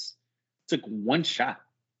 minutes, took one shot.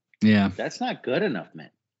 Yeah. That's not good enough,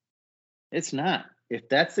 man. It's not. If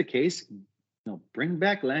that's the case, bring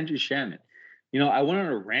back Landry Shamet. I went on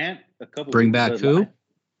a rant a couple. Bring back who?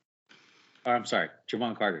 I'm sorry,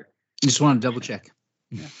 Javon Carter. Just want to double check.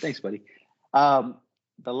 Yeah, thanks, buddy. The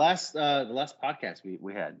last podcast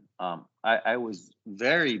we had, I was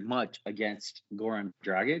very much against Goran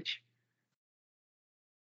Dragic,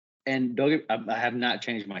 and I have not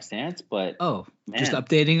changed my stance. But just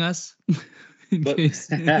updating us.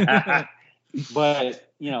 But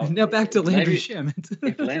now back to Landry Shamet.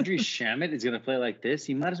 If Landry Shamet is going to play like this,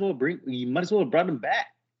 you might as well have brought him back.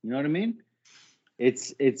 You know what I mean?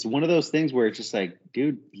 It's one of those things where it's just like,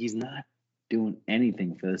 dude, he's not doing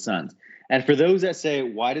anything for the Suns. And for those that say,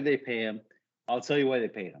 why did they pay him? I'll tell you why they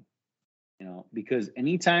paid him. Because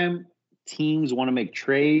anytime teams want to make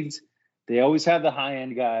trades, they always have the high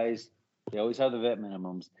end guys. They always have the vet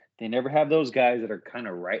minimums. They never have those guys that are kind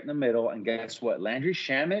of right in the middle. And guess what? Landry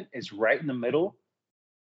Shamet is right in the middle,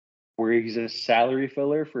 where he's a salary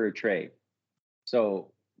filler for a trade.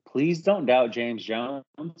 So please don't doubt James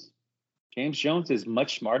Jones. James Jones is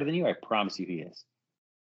much smarter than you. I promise you he is.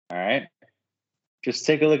 All right? Just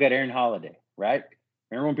take a look at Aaron Holiday, right?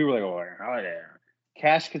 Remember when people were like, oh, Aaron Holiday.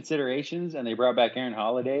 Cash considerations, and they brought back Aaron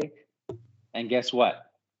Holiday. And guess what?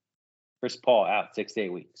 Chris Paul out 6 to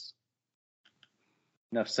 8 weeks.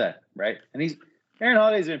 Enough said, right? And Aaron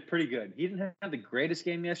Holiday's been pretty good. He didn't have the greatest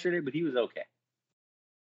game yesterday, but he was okay.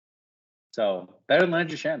 So better than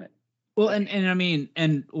Landry Shamet. Well, and I mean,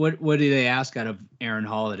 and what do they ask out of Aaron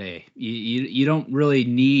Holiday? You don't really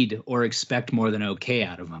need or expect more than okay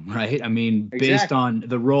out of him, right? I mean, based on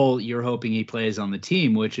the role you're hoping he plays on the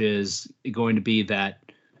team, which is going to be that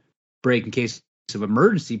break in case of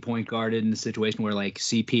emergency point guard in the situation where like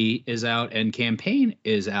CP is out and Campaign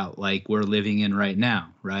is out, like we're living in right now,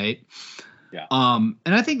 right? Yeah. And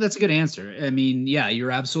I think that's a good answer. I mean, yeah,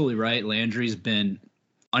 you're absolutely right. Landry's been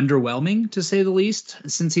underwhelming, to say the least,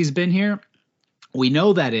 since he's been here. We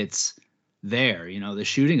know that it's there. The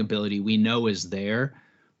shooting ability we know is there,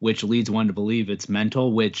 which leads one to believe it's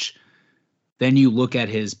mental, which then you look at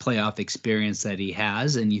his playoff experience that he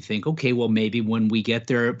has and you think, okay, well, maybe when we get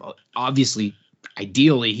there, obviously,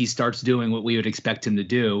 ideally, he starts doing what we would expect him to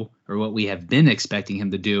do, or what we have been expecting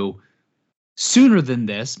him to do sooner than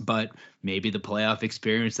this, but maybe the playoff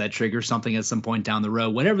experience that triggers something at some point down the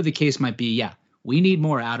road, whatever the case might be. Yeah, we need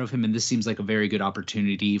more out of him, and this seems like a very good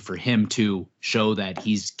opportunity for him to show that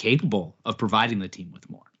he's capable of providing the team with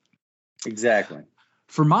more. Exactly.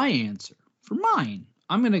 For mine,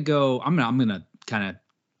 I'm gonna kind of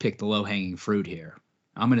pick the low-hanging fruit here.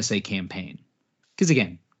 I'm going to say Cam Payne. Because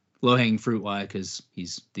again, low-hanging fruit, why? Because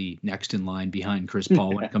he's the next in line behind Chris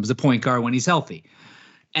Paul when it comes to point guard when he's healthy.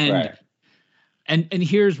 And Right. and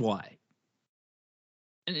here's why.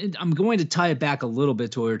 And I'm going to tie it back a little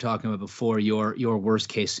bit to what we were talking about before, your worst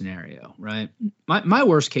case scenario, right? My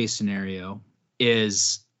worst case scenario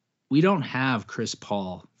is we don't have Chris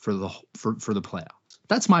Paul for the playoffs.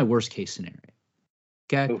 That's my worst case scenario.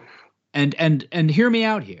 Okay? Oof. And hear me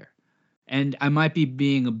out here. And I might be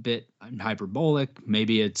being a bit hyperbolic.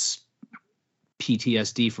 Maybe it's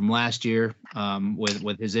PTSD from last year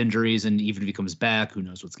with his injuries, and even if he comes back, who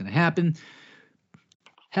knows what's going to happen.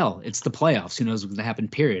 Hell, it's the playoffs. Who knows what's going to happen,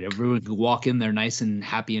 period. Everyone could walk in there nice and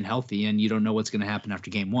happy and healthy, and you don't know what's going to happen after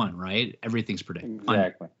game one, right? Everything's predictable.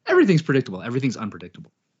 Exactly. Everything's predictable. Everything's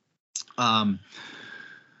unpredictable. But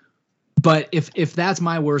if that's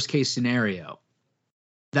my worst case scenario,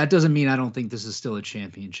 that doesn't mean I don't think this is still a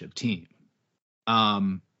championship team.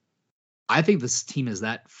 I think this team is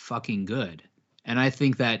that fucking good. And I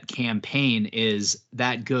think that Cam Payne is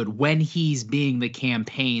that good when he's being the Cam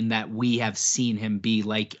Payne that we have seen him be,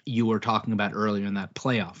 like you were talking about earlier in that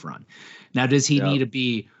playoff run. Now, does he need to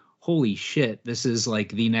be, holy shit, this is like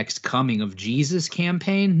the next coming of Jesus Cam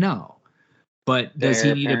Payne? No. But does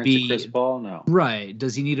he need to be Chris Paul? No. Right.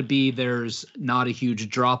 Does he need to be there's not a huge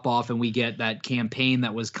drop off and we get that Cam Payne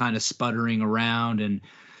that was kind of sputtering around and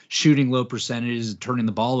shooting low percentages, turning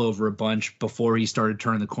the ball over a bunch before he started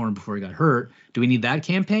turning the corner before he got hurt? Do we need that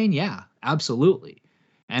Cam Payne? Yeah, absolutely.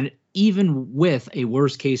 And even with a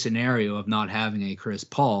worst case scenario of not having a Chris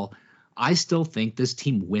Paul, I still think this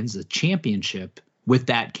team wins the championship with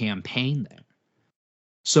that Cam Payne there.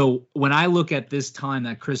 So when I look at this time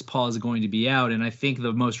that Chris Paul is going to be out, and I think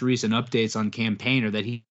the most recent updates on Cam Payne are that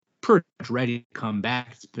he's pretty much ready to come back.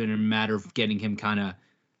 It's been a matter of getting him kind of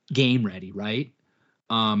game ready, right?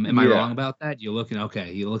 Am I wrong about that? You looked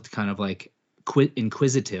kind of like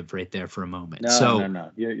inquisitive right there for a moment.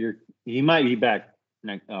 No. He might be back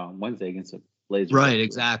next Wednesday against the Blazers. Right,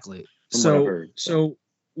 exactly. So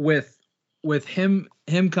with him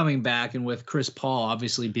coming back and with Chris Paul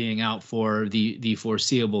obviously being out for the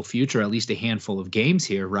foreseeable future, at least a handful of games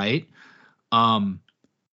here, right?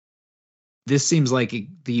 This seems like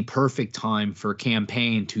the perfect time for Cam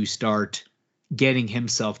Payne to start getting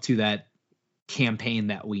himself to that Cam Payne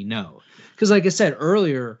that we know. Because like I said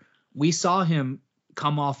earlier, we saw him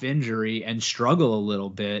come off injury and struggle a little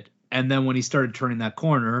bit. And then when he started turning that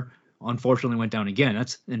corner, unfortunately went down again.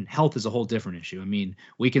 And health is a whole different issue. I mean,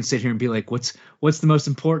 we can sit here and be like, what's the most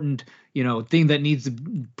important, thing that needs to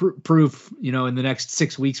prove, in the next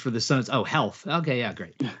 6 weeks for the Suns? Oh, health. Okay. Yeah,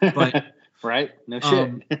 great. But right. No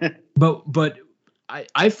shit. but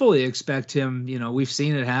I fully expect him, we've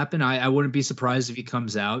seen it happen. I wouldn't be surprised if he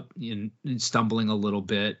comes out and stumbling a little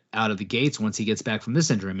bit out of the gates once he gets back from this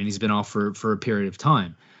injury. I mean, he's been off for a period of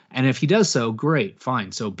time. And if he does so, great,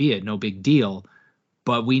 fine. So be it. No big deal.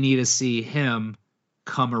 But we need to see him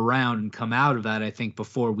come around and come out of that, I think,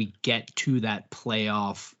 before we get to that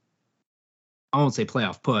playoff. I won't say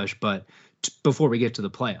playoff push, but before we get to the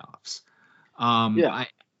playoffs.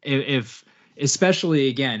 Especially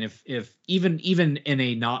again, if even in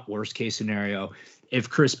a not worst case scenario, if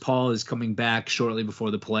Chris Paul is coming back shortly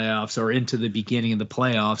before the playoffs or into the beginning of the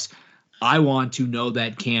playoffs, I want to know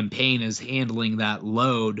that Cam Payne is handling that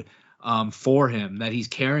load for him, that he's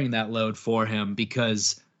carrying that load for him,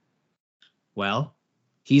 because, well,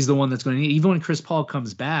 he's the one that's going to need, even when Chris Paul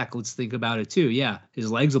comes back, let's think about it too. Yeah,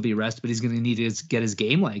 his legs will be rested, but he's going to need to get his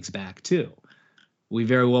game legs back too. We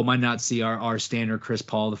very well might not see our standard Chris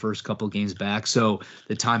Paul the first couple of games back. So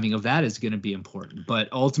the timing of that is going to be important. But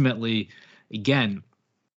ultimately, again,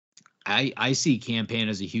 I see Cam Payne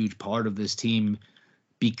as a huge part of this team,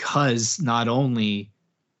 because not only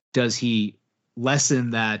does he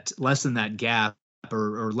lessen that gap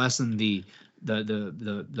or lessen the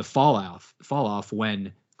fall off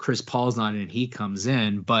when Chris Paul's not in and he comes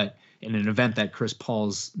in, but in an event that Chris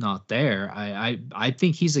Paul's not there, I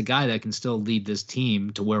think he's a guy that can still lead this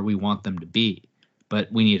team to where we want them to be,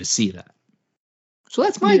 but we need to see that. So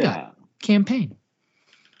that's my guy, Cam Payne.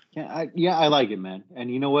 I like it, man.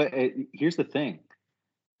 And you know what? Here's the thing.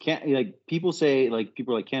 People say,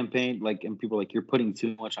 people are like Cam Payne, and people are like, you're putting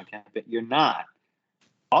too much on Cam Payne. You're not.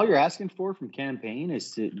 All you're asking for from Cam Payne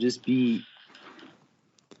is to just be.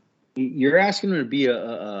 You're asking him to be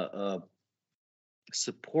a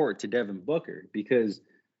support to Devin Booker, because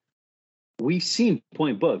we've seen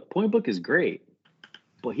Point Book. Point Book is great,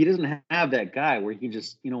 but he doesn't have that guy where he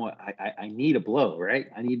just, I need a blow, right?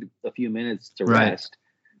 I need a few minutes to rest.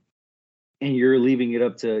 and you're leaving it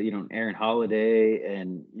up to, Aaron Holiday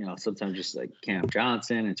and, sometimes just like Cam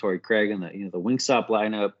Johnson and Torrey Craig and the Wingstop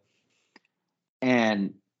lineup.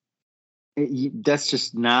 And that's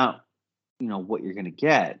just not, what you're going to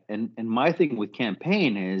get. And my thing with Cam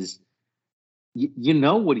Payne is, you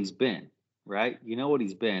know what he's been, right? You know what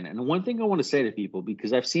he's been. And the one thing I want to say to people,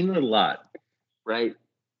 because I've seen it a lot, right?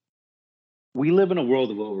 We live in a world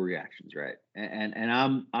of overreactions, right?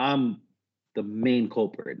 And I'm the main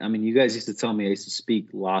culprit. I mean, you guys used to tell me I used to speak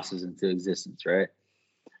losses into existence, right?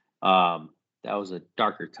 That was a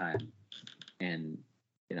darker time in,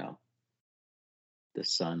 the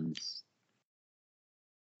Suns,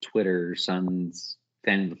 Twitter, Suns,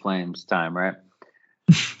 fanning the flames time, right?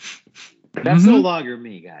 That's no longer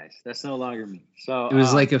me, guys. That's no longer me. So it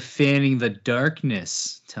was like a fanning the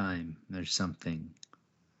darkness time or something.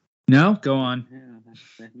 No, go on.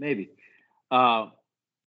 Yeah, maybe.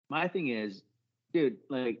 My thing is, dude,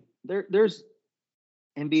 like there's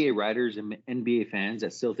NBA writers and NBA fans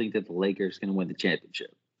that still think that the Lakers going to win the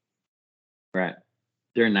championship. Right?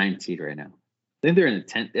 They're a 9 seed right now. I think they're in the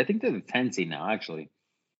 10. I think they're the 10 seed now. Actually,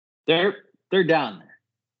 they're down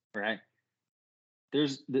there, right?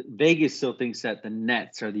 Vegas still thinks that the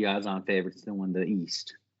Nets are the odds-on favorites to win the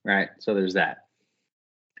East, right? So there's that.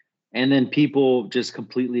 And then people just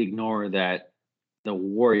completely ignore that the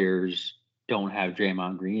Warriors don't have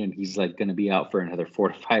Draymond Green and he's like going to be out for another 4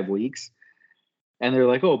 to 5 weeks. And they're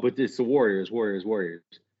like, oh, but it's the Warriors.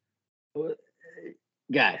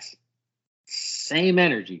 Guys, same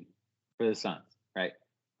energy for the Suns, right?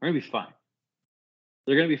 We're going to be fine.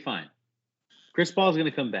 They're going to be fine. Chris Paul is going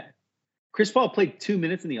to come back. Chris Paul played 2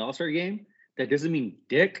 minutes in the All-Star game. That doesn't mean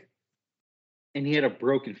dick. And he had a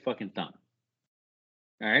broken fucking thumb.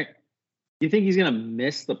 All right? You think he's going to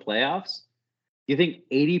miss the playoffs? You think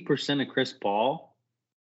 80% of Chris Paul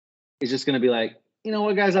is just going to be like, you know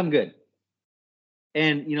what, guys, I'm good.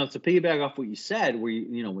 And, to piggyback off what you said, where,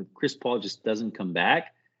 when Chris Paul just doesn't come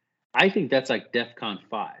back, I think that's like DEFCON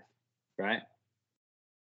 5, right?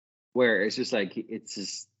 Where it's just like,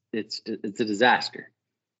 it's a disaster.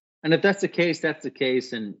 And if that's the case, that's the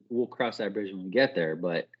case, and we'll cross that bridge when we get there.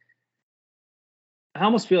 But I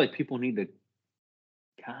almost feel like people need to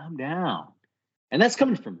calm down. And that's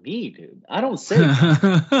coming from me, dude. I don't say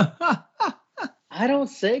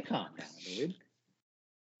calm down, dude.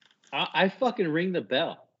 I fucking ring the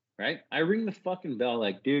bell, right? I ring the fucking bell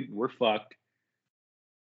like, dude, we're fucked.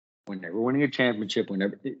 We're never winning a championship.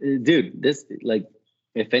 Dude, this, like,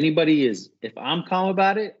 if I'm calm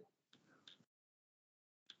about it,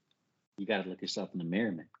 you got to look yourself in the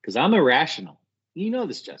mirror, man. Because I'm irrational. You know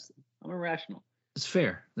this, Justin. I'm irrational. It's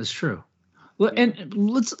fair. That's true. Well, and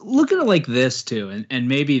let's look at it like this, too. And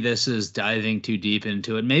maybe this is diving too deep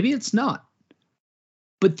into it. Maybe it's not.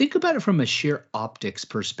 But think about it from a sheer optics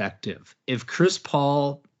perspective. If Chris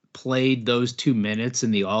Paul played those 2 minutes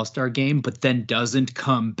in the All-Star game, but then doesn't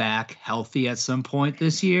come back healthy at some point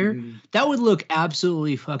this year, that would look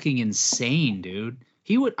absolutely fucking insane, dude.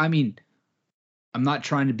 He would, I mean, I'm not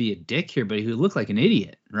trying to be a dick here, but he would look like an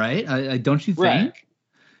idiot, right? Don't you think? Right.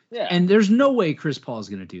 Yeah. And there's no way Chris Paul is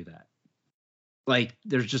going to do that. Like,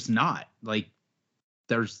 there's just not. Like,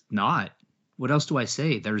 there's not. What else do I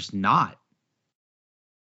say? There's not.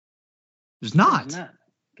 There's not.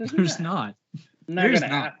 There's not. Not going to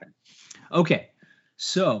happen. Okay.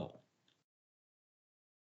 So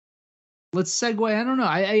let's segue. I don't know.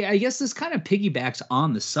 I guess this kind of piggybacks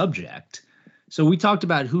on the subject. So we talked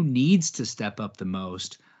about who needs to step up the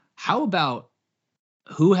most. How about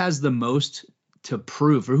who has the most to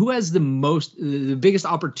prove, or who has the biggest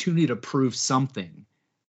opportunity to prove something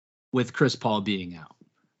with Chris Paul being out?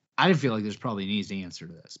 I feel like there's probably an easy answer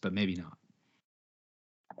to this, but maybe not.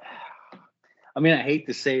 I mean, I hate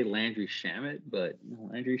to say Landry Shamet, but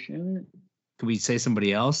Landry Shamet. Can we say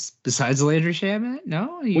somebody else besides Landry Shamet?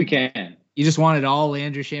 No, we can. You just wanted all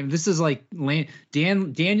Landry Shamet. This is like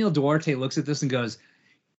Daniel Duarte looks at this and goes,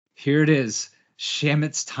 "Here it is,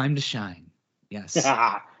 Shamet's time to shine." Yes.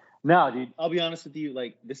 No, dude. I'll be honest with you.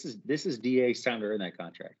 Like, this is DA's time to earn that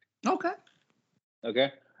contract. Okay.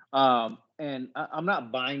 And I'm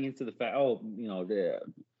not buying into the fact. They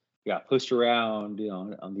got pushed around,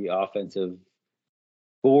 on the offensive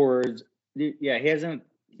boards. Yeah, he hasn't.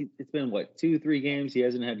 It's been 2-3 games. He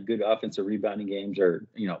hasn't had good offensive rebounding games, or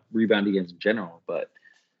rebounding games in general. But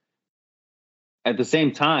at the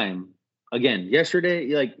same time, again,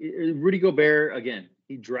 yesterday, like Rudy Gobert, again,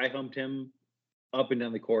 he dry humped him up and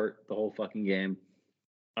down the court the whole fucking game.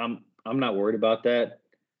 I'm not worried about that.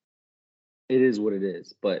 It is what it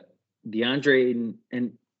is. But DeAndre Ayton,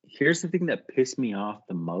 and here's the thing that pissed me off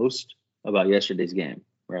the most about yesterday's game,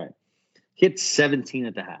 right? He hit 17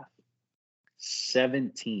 at the half.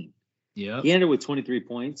 17. Yeah. He ended with 23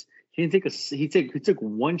 points. He didn't take he took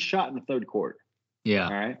one shot in the third quarter. Yeah.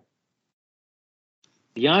 All right.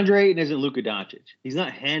 DeAndre Ayton isn't Luka Doncic. He's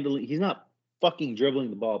not fucking dribbling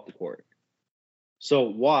the ball up the court. So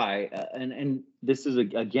why? And this is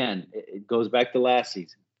again, it goes back to last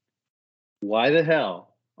season. Why the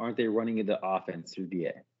hell aren't they running the offense through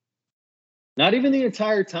DA? Not even the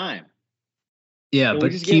entire time. Yeah,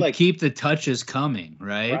 but keep the touches coming,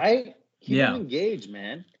 right? Right? Keep him engaged,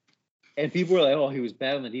 man. And people were like, "Oh, he was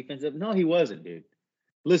bad on the defensive." No, he wasn't, dude.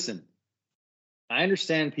 Listen, I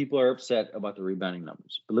understand people are upset about the rebounding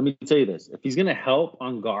numbers, but let me tell you this: if he's going to help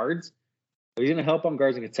on guards, and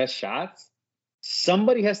contest shots,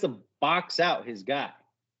 somebody has to box out his guy.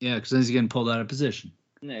 Yeah, because then he's getting pulled out of position.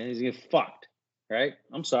 Yeah, he's getting fucked, right?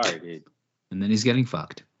 I'm sorry, dude. And then he's getting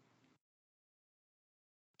fucked.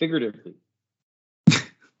 Figuratively.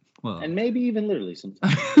 Well, and maybe even literally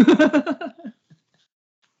sometimes.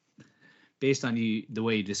 Based on the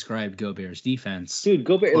way you described Gobert's defense. Dude,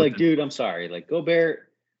 Gobert, I'm sorry. Like,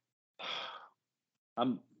 Gobert,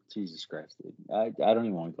 Jesus Christ, dude. I don't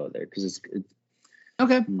even want to go there because it's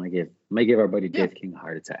okay. I might give our buddy Dave King a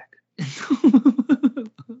heart attack.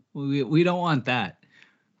 we don't want that.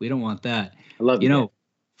 We don't want that. I love you.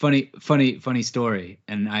 Funny story.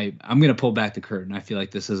 And I'm going to pull back the curtain. I feel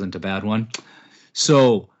like this isn't a bad one.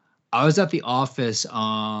 So I was at the office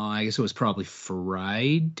on, I guess it was probably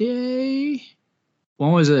Friday.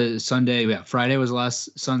 When was it? Sunday? Yeah, Friday was the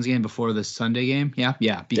last Suns game before the Sunday game.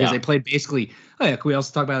 Yeah. Because they played basically, can we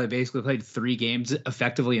also talk about they basically played 3 games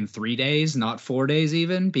effectively in 3 days, not 4 days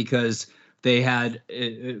even, because they had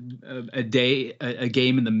a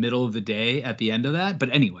game in the middle of the day at the end of that.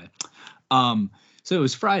 But anyway, so it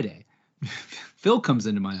was Friday. Phil comes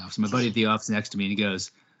into my office, my buddy at the office next to me, and he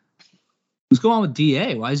goes, "What's going on with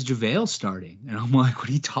DA? Why is JaVale starting?" And I'm like, "What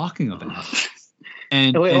are you talking about?"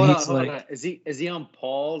 And wait, and hold on. Is he on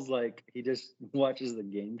Paul's, like, he just watches the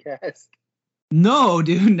game cast? No,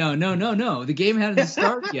 dude, no. The game hadn't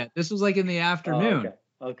started yet. This was like in the afternoon.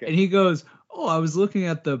 Oh, okay. And he goes, "Oh, I was looking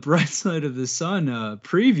at the Bright Side of the Sun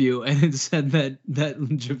preview, and it said that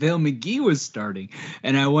JaVale McGee was starting."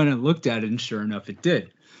 And I went and looked at it, and sure enough, it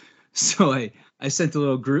did. So I sent a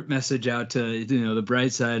little group message out to the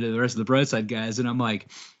Bright Side, the rest of the Bright Side guys, and I'm like,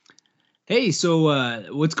 "Hey,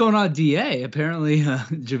 so what's going on, DA? Apparently,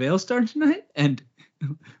 JaVale starting tonight." And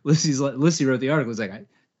Lissy wrote the article. Was like,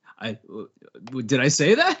 I did I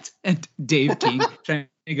say that? And Dave King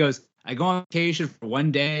he goes, "I go on vacation for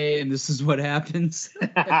 1 day, and this is what happens."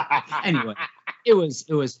 Anyway, it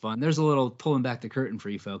was fun. There's a little pulling back the curtain for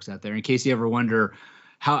you folks out there, in case you ever wonder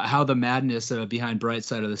how the madness behind Bright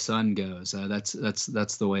Side of the Sun goes. That's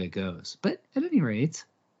the way it goes. But at any rate,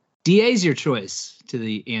 DA's your choice to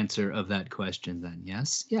the answer of that question. Then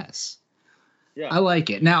yes. Yeah, I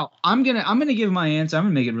like it. Now I'm gonna give my answer. I'm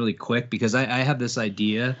gonna make it really quick because I have this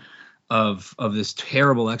idea of this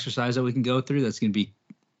terrible exercise that we can go through that's gonna be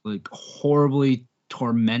like horribly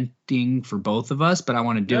tormenting for both of us, but I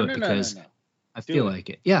want to do it because I feel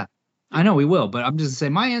like it. Yeah, I know we will, but I'm just gonna say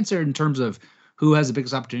my answer in terms of who has the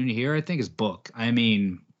biggest opportunity here, I think, is Book. I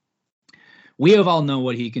mean, we have all know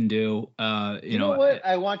what he can do. You know what?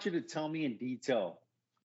 I want you to tell me in detail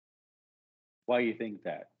why you think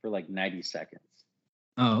that for like 90 seconds.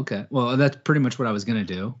 Oh, okay. Well, that's pretty much what I was gonna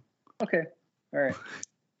do. Okay. All right.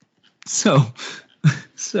 So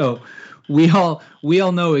we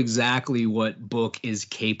all know exactly what Book is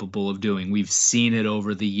capable of doing. We've seen it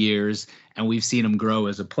over the years, and we've seen him grow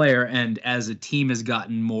as a player. And as a team has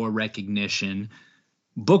gotten more recognition,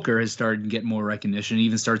 Booker has started to get more recognition,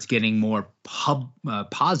 even starts getting more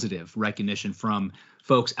positive recognition from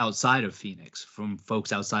folks outside of Phoenix, from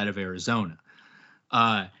folks outside of Arizona.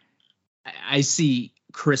 I see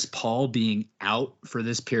Chris Paul being out for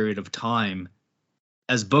this period of time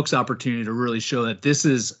as Book's opportunity to really show that this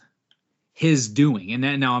is his doing.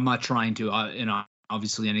 And now I'm not trying to,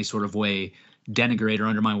 obviously any sort of way denigrate or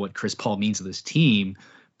undermine what Chris Paul means to this team.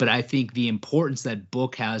 But I think the importance that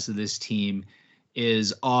Book has to this team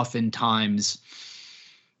is oftentimes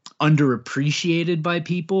underappreciated by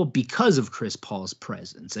people because of Chris Paul's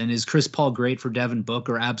presence. And is Chris Paul great for Devin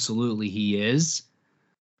Booker? Absolutely he is.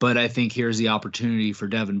 But I think here's the opportunity for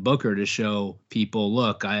Devin Booker to show people,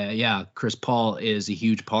 look, Chris Paul is a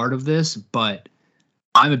huge part of this, but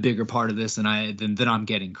I'm a bigger part of this than I'm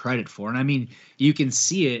getting credit for. And I mean, you can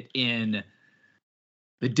see it in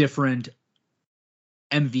the different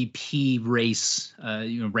MVP race,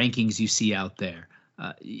 rankings you see out there.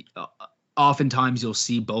 Oftentimes you'll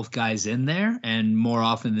see both guys in there, and more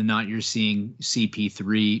often than not, you're seeing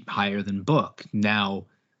CP3 higher than Book. Now,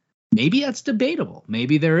 maybe that's debatable.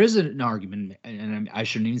 Maybe there is an argument, and I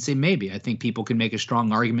shouldn't even say maybe. I think people can make a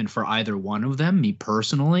strong argument for either one of them. Me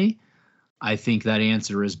personally, I think that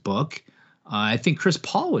answer is Book. I think Chris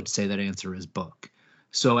Paul would say that answer is Book.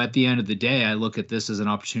 So at the end of the day, I look at this as an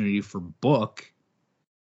opportunity for Book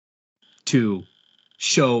to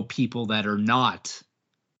show people that are not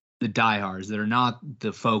the diehards, that are not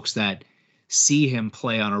the folks that see him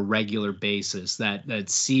play on a regular basis, that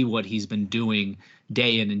see what he's been doing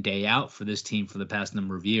day in and day out for this team for the past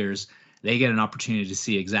number of years. They get an opportunity to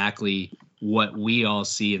see exactly what we all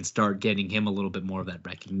see and start getting him a little bit more of that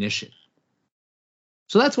recognition.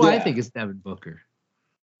 So that's why I think it's Devin Booker,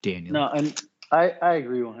 Daniel. No, and I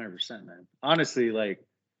agree 100%, man. Honestly, like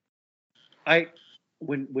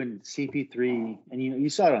when CP3, and you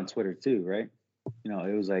saw it on Twitter too, right?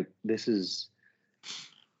 It was like, this is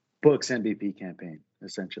Book's MVP campaign,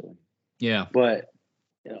 essentially. Yeah. But,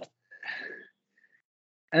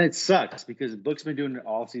 and it sucks because Book's been doing it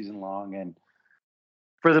all season long, and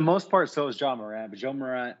for the most part, so is Ja Morant. But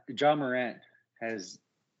Ja Morant has,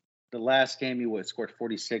 the last game he scored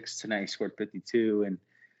 46. Tonight he scored 52, and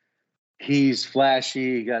he's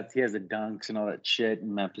flashy. He has the dunks and all that shit.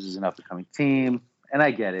 And Memphis is an up and coming team, and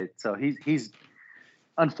I get it. So he's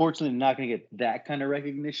unfortunately not going to get that kind of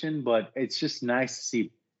recognition, but it's just nice to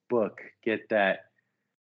see Book get that.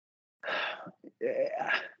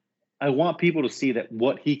 I want people to see that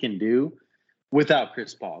what he can do without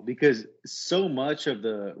Chris Paul, because so much of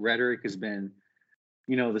the rhetoric has been,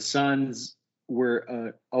 the Suns were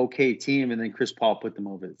an okay team, and then Chris Paul put them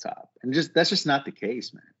over the top, and that's just not the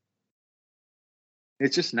case, man.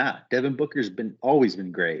 It's just not. Devin Booker's always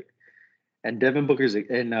been great, and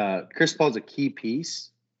Chris Paul's a key piece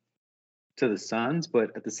to the Suns,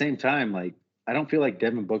 but at the same time, like, I don't feel like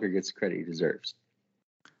Devin Booker gets the credit he deserves.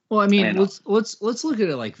 Well, I mean, let's look at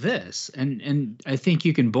it like this, and I think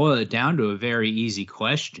you can boil it down to a very easy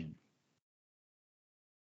question.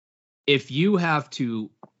 If you have to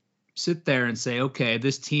sit there and say, okay,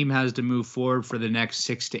 this team has to move forward for the next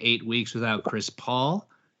 6 to 8 weeks without Chris Paul,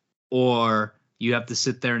 or you have to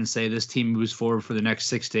sit there and say this team moves forward for the next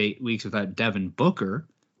 6 to 8 weeks without Devin Booker,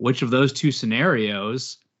 which of those two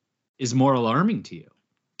scenarios is more alarming to you?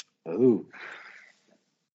 Oh,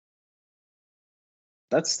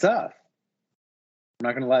 that's tough. I'm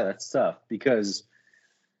not going to lie. That's tough because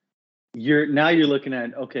you're looking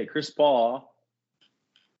at, okay, Chris Paul,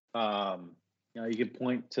 you can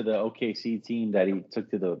point to the OKC team that he took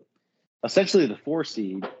to essentially the 4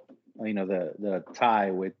 seed, the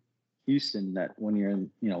tie with Houston that one year,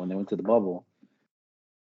 when they went to the bubble.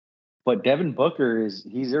 But Devin Booker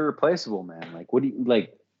he's irreplaceable, man. Like, what do you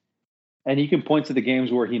like? And you can point to the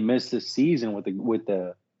games where he missed this season with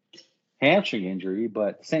the hamstring injury, but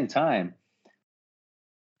at the same time,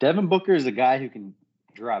 Devin Booker is a guy who can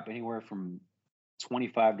drop anywhere from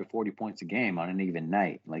 25 to 40 points a game on an even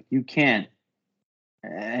night. Like, you can't.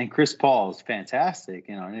 And Chris Paul is fantastic,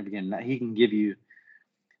 and again, he can give you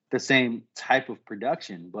the same type of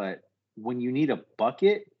production, but when you need a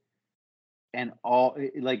bucket and all,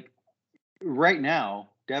 like right now,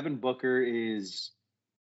 Devin Booker is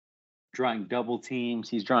drawing double teams.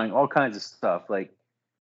 He's drawing all kinds of stuff. Like,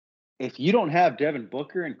 if you don't have Devin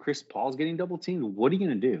Booker and Chris Paul's getting double teamed, what are you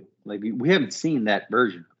going to do? Like, we haven't seen that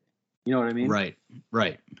version. You know what I mean?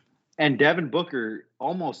 Right. And Devin Booker's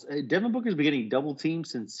been getting double teamed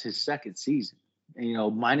since his second season.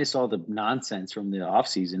 And, minus all the nonsense from the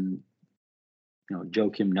offseason,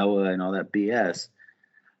 Joakim Noah and all that BS.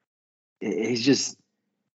 He's just,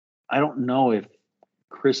 I don't know if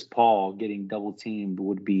Chris Paul getting double teamed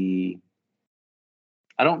would be,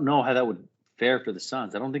 I don't know how that would fare for the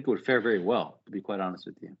Suns. I don't think it would fare very well, to be quite honest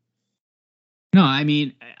with you. No, I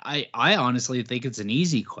mean, I honestly think it's an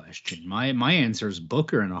easy question. My answer is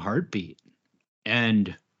Booker in a heartbeat.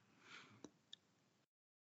 And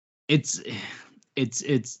it's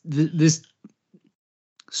this,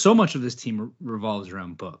 so much of this team revolves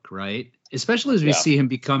around Book, right? Especially as we see him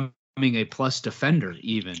becoming a plus defender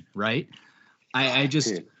even, right? I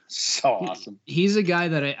just, dude, so awesome. He's a guy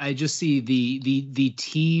that I just see the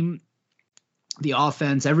team, the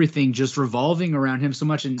offense, everything just revolving around him so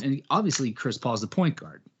much. And obviously Chris Paul's the point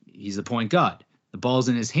guard. He's the point guard. The ball's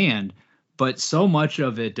in his hand. But so much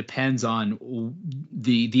of it depends on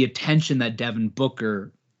the attention that Devin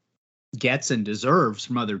Booker gets and deserves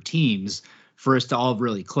from other teams for us to all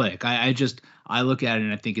really click. I look at it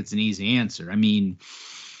and I think it's an easy answer. I mean,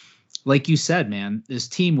 like you said, man, this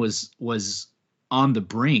team was on the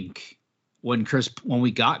brink when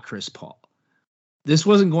we got Chris Paul. This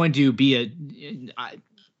wasn't going to be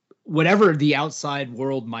whatever the outside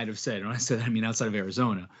world might have said. When I said that, I mean outside of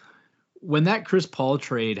Arizona. when that Chris Paul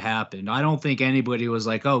trade happened, I don't think anybody was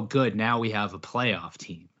like, "Oh, good, now we have a playoff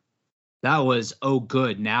team." That was, "Oh,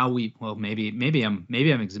 good, now maybe I'm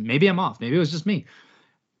off. Maybe it was just me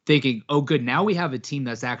thinking, "Oh, good, now we have a team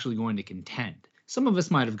that's actually going to contend." Some of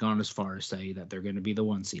us might have gone as far as say that they're going to be the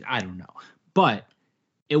 1 seed. I don't know, but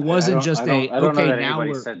it wasn't just I don't know okay, that now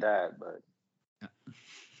anybody we're. said that, but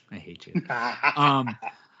I hate you.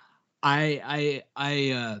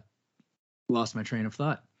 I lost my train of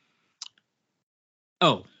thought.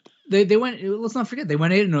 Oh, they went. Let's not forget they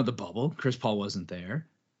went 8-0 the bubble. Chris Paul wasn't there,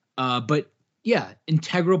 but yeah,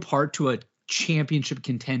 integral part to a championship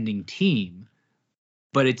contending team,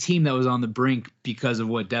 but a team that was on the brink because of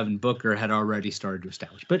what Devin Booker had already started to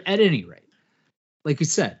establish. But at any rate, like you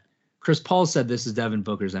said, Chris Paul said this is Devin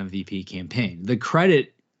Booker's MVP campaign. The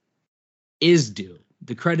credit is due.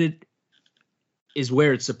 The credit is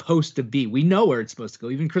where it's supposed to be. We know where it's supposed to go.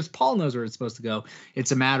 Even Chris Paul knows where it's supposed to go.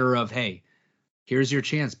 It's a matter of, hey, here's your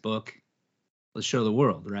chance, Book. Let's show the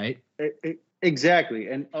world, right? Exactly.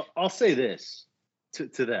 And I'll say this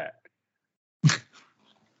to that.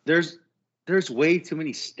 There's way too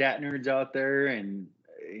many stat nerds out there, and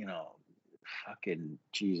fucking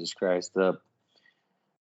Jesus Christ. The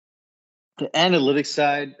analytics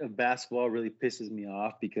side of basketball really pisses me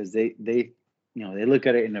off because they look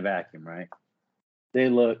at it in a vacuum, right? They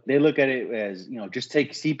look at it as, just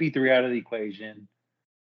take CP3 out of the equation.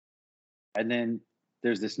 And then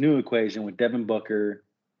there's this new equation with Devin Booker.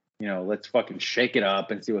 Let's fucking shake it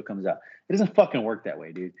up and see what comes out. It doesn't fucking work that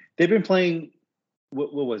way, dude. They've been playing,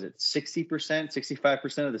 what was it, 60%,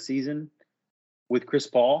 65% of the season with Chris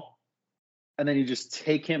Paul. And then you just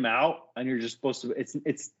take him out and you're just supposed to,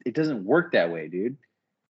 it doesn't work that way, dude.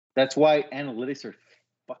 That's why analytics are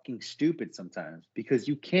fucking stupid sometimes, because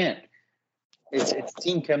you can't. It's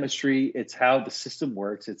team chemistry. It's how the system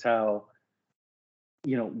works. It's how,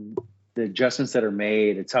 the adjustments that are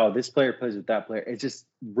made. It's how this player plays with that player. It's just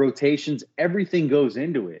rotations. Everything goes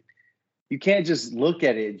into it. You can't just look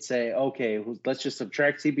at it and say, okay, let's just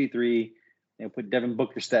subtract CP3 and put Devin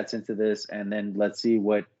Booker stats into this, and then let's see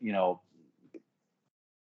what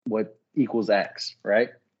equals X, right?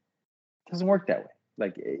 It doesn't work that way.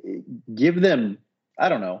 Like, give them, I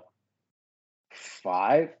don't know,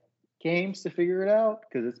 5 games to figure it out,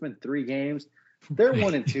 because it's been 3 games. They're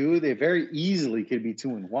 1-2. They very easily could be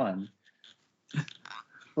 2-1.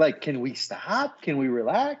 Like, can we stop? Can we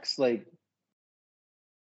relax? Like,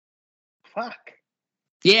 fuck.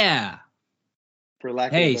 Yeah. For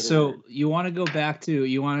lack of a better word. You want to go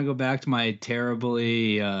back to my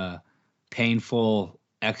terribly painful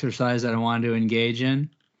exercise that I wanted to engage in?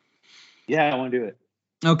 Yeah, I want to do it.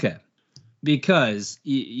 Okay. Because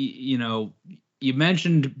you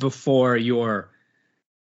mentioned before your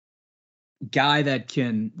guy that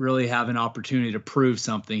can really have an opportunity to prove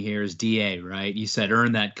something here is DA, right? You said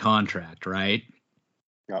earn that contract, right?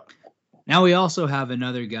 Yep. Now we also have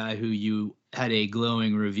another guy who you had a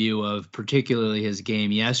glowing review of, particularly his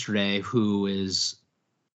game yesterday, who is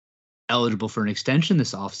eligible for an extension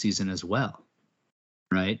this offseason as well,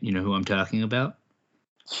 right? You know who I'm talking about?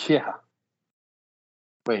 Yeah.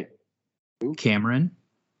 Wait. Who? Cameron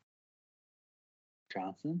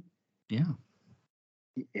Johnson? Yeah.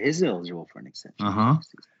 He is eligible for an extension. Uh-huh.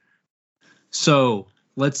 So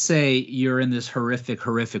let's say you're in this horrific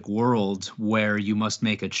world where you must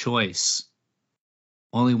make a choice.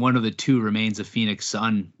 Only one of the two remains a Phoenix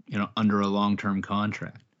Sun, under a long-term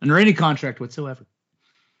contract, under any contract whatsoever.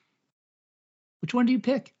 Which one do you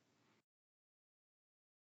pick?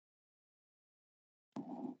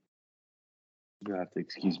 You have to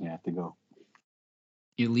excuse me. I have to go.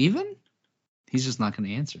 You leaving? He's just not going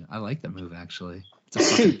to answer. I like that move, actually. It's a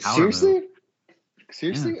fucking Dude, power seriously? move.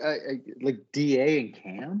 Seriously? Yeah. I like DA and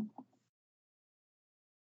Cam?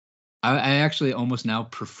 I actually almost now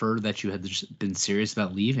prefer that you had just been serious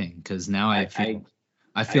about leaving, because now I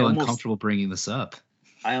feel uncomfortable bringing this up.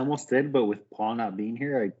 I almost did, but with Paul not being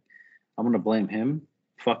here, I'm going to blame him.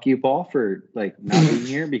 Fuck you, Paul, for not being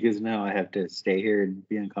here, because now I have to stay here and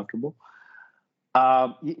be uncomfortable.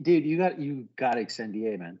 Dude, you got to extend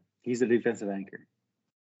DA, man. He's a defensive anchor.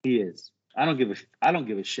 He is. I don't give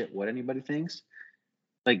a shit what anybody thinks.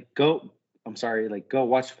 Go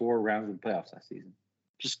watch 4 rounds of the playoffs last season.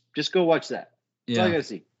 Just go watch that. That's all I gotta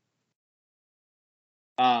see.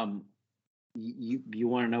 You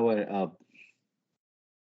want to know a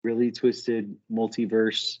really twisted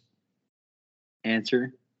multiverse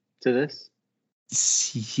answer to this?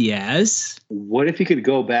 Yes. What if you could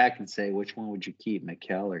go back and say, which one would you keep,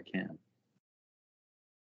 Mikal or Cam?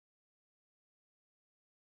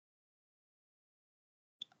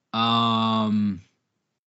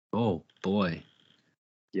 Oh boy.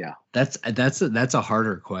 Yeah. That's a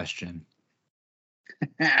harder question.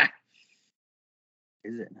 Is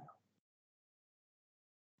it now?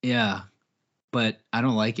 Yeah, but I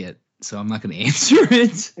don't like it, so I'm not going to answer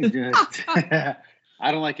it.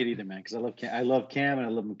 I don't like it either, man, because I love Cam and I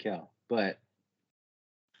love Mikal, but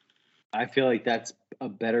I feel like that's a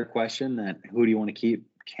better question than who do you want to keep,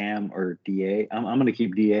 Cam or DA? I'm going to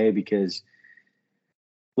keep DA because,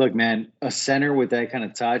 look, man, a center with that kind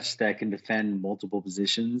of touch that can defend multiple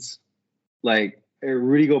positions, like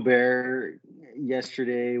Rudy Gobert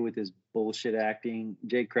yesterday with his bullshit acting,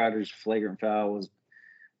 Jake Crowder's flagrant foul was,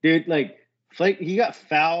 dude, like, he got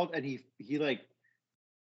fouled and he like,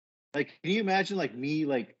 can you imagine like me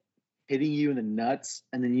like hitting you in the nuts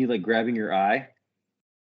and then you like grabbing your eye?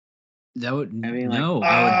 That would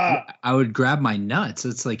like, I would grab my nuts.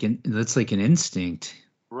 That's like an instinct,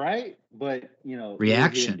 right? But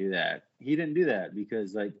reaction. He didn't do that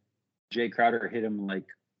because like Jay Crowder hit him like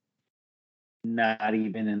not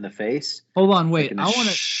even in the face. Hold on, wait. Like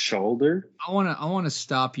shoulder. I want to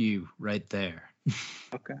stop you right there.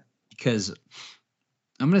 Okay. Because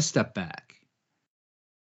I'm going to step back,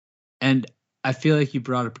 and I feel like you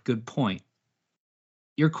brought up a good point.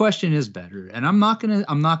 Your question is better, and I'm not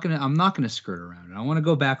gonna skirt around it. I want to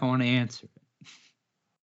go back. I want to answer it.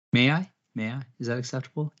 May I? Is that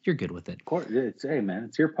acceptable? You're good with it. Of course. Hey, man,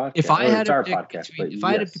 it's your podcast. If I had our podcast,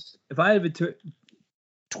 if I had to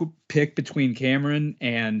pick between Cameron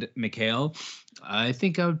and Mikal, I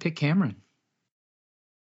think I would pick Cameron.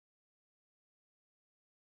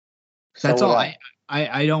 That's all.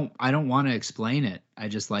 I don't want to explain it. I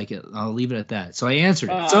just like it. I'll leave it at that. So I answered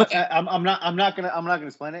it. So I'm not gonna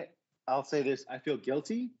explain it. I'll say this: I feel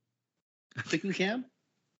guilty picking Cam,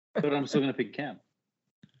 but I'm still gonna pick Cam.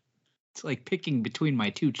 It's like picking between my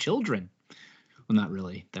two children. Well, not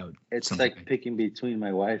really. It's like picking between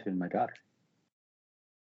my wife and my daughter.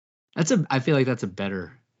 I feel like that's a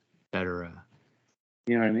better. You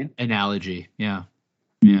know what I mean? Analogy. Yeah.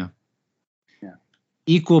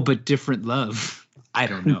 Equal but different love. I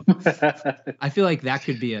don't know. I feel like that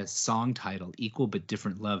could be a song title. Equal but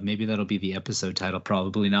different love. Maybe that'll be the episode title.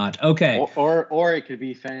 Probably not. Okay. Or it could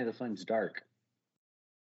be Fanny of the Flames Dark.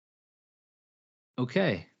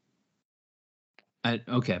 Okay.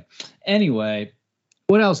 Okay. Anyway,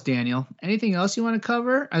 what else, Daniel? Anything else you want to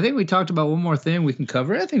cover? I think we talked about one more thing we can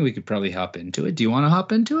cover. I think we could probably hop into it. Do you want to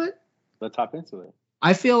hop into it? Let's hop into it.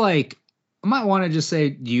 I feel like I might want to just say,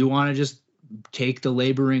 do you want to just take the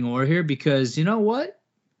laboring oar here? Because you know what?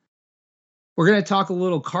 We're going to talk a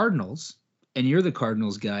little Cardinals, and you're the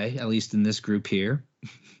Cardinals guy, at least in this group here,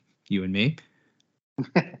 you and me.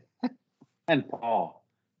 And Paul.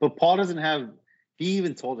 But Paul doesn't have, he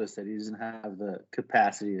even told us that he doesn't have the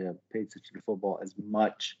capacity to pay attention to football as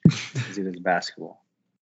much as he does basketball.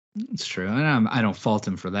 It's true. And I don't fault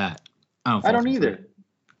him for that. I don't either.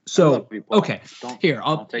 So, okay, here,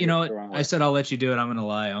 you know what? I said I'll let you do it. I'm going to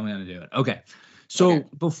lie. I'm going to do it. Okay. So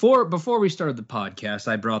before we started the podcast,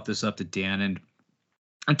 I brought this up to Dan, and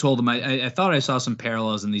I told him I thought I saw some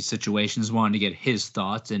parallels in these situations, wanted to get his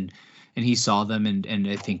thoughts, and he saw them, and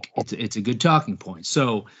I think it's a good talking point.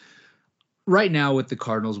 So right now with the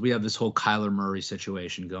Cardinals, we have this whole Kyler Murray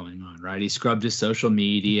situation going on, right? He scrubbed his social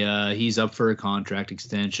media. He's up for a contract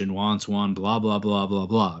extension, wants one, blah, blah, blah, blah,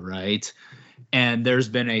 blah, right? And there's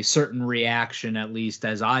been a certain reaction, at least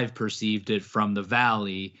as I've perceived it from the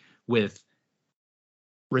Valley, with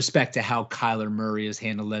respect to how Kyler Murray has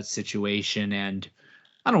handled that situation. And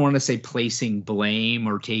I don't want to say placing blame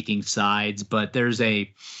or taking sides, but there's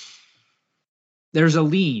a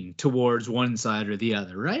lean towards one side or the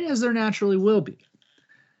other, right? As there naturally will be.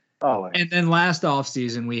 Oh, and then last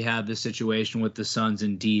offseason, we had the situation with the Suns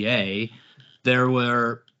and DA. There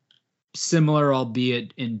were similar,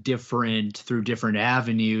 albeit through different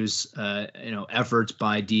avenues, efforts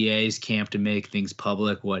by DA's camp to make things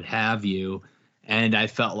public, what have you. And I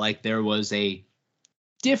felt like there was a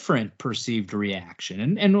different perceived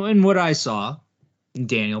reaction. And what I saw,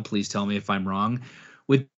 Daniel, please tell me if I'm wrong,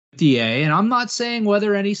 with DA, and I'm not saying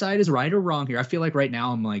whether any side is right or wrong here. I feel like right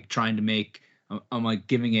now I'm like I'm like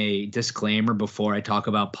giving a disclaimer before I talk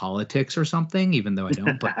about politics or something, even though I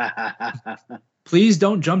don't. But please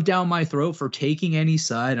don't jump down my throat for taking any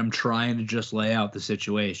side. I'm trying to just lay out the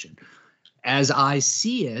situation. As I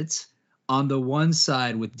see it, on the one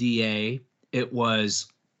side with DA, it was,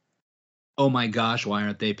 oh my gosh, why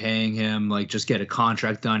aren't they paying him? Like, just get a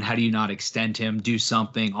contract done. How do you not extend him? Do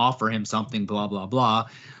something, offer him something, blah, blah, blah.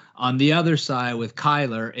 On the other side with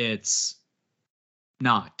Kyler, it's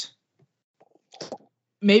not.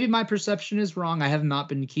 Maybe my perception is wrong. I have not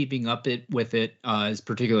been keeping up with it, as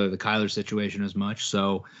particularly the Kyler situation as much.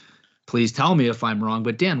 So please tell me if I'm wrong.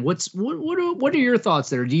 But Dan, what are your thoughts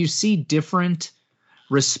there? Do you see different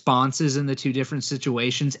responses in the two different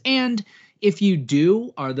situations? And if you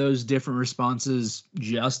do, are those different responses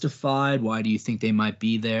justified? Why do you think they might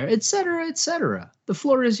be there, et cetera, et cetera? The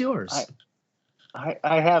floor is yours. I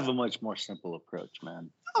have a much more simple approach, man.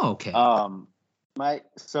 Okay.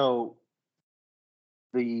 So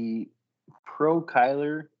the pro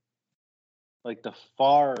Kyler, like the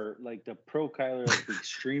pro Kyler, like the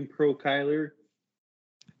extreme pro Kyler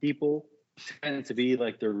people tend to be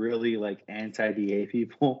like the really like anti-DA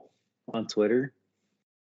people on Twitter.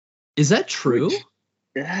 Is that true?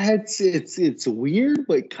 It's weird,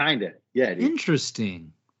 but kind of. Yeah.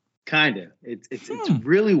 Interesting. Kind of. It's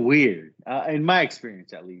really weird in my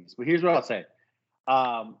experience, at least. But here's what I'll say.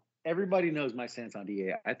 Everybody knows my stance on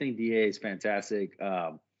DA. I think DA is fantastic.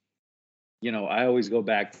 I always go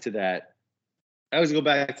back to that.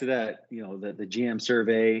 The GM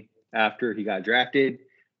survey after he got drafted.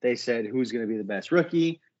 They said, who's going to be the best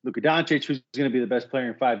rookie? Luka Doncic. Who's going to be the best player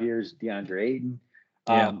in 5 years? DeAndre Ayton.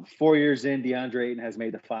 Yeah. 4 years in, DeAndre Ayton has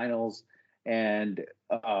made the finals and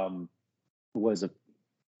was a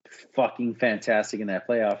fucking fantastic in that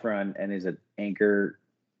playoff run and is an anchor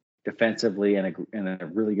defensively and a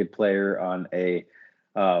really good player on a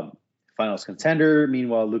finals contender.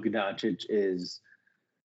 Meanwhile, Luka Doncic is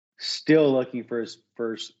still looking for his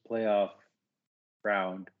first playoff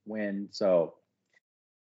round win. So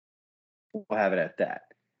we'll have it at that.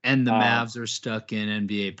 And the Mavs are stuck in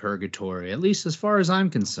NBA purgatory, at least as far as I'm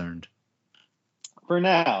concerned. For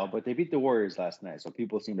now, but they beat the Warriors last night, so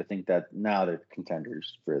people seem to think that now they're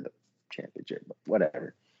contenders for the championship. But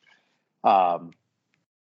whatever. And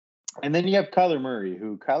then you have Kyler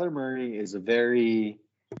Murray is a very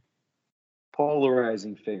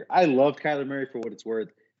polarizing figure. I love Kyler Murray for what it's worth.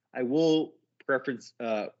 I will preference,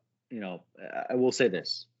 I will say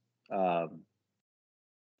this.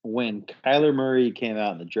 When Kyler Murray came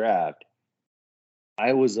out in the draft,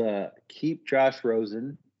 I was keep Josh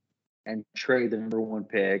Rosen and trade the number 1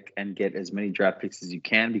 pick and get as many draft picks as you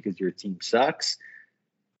can because your team sucks.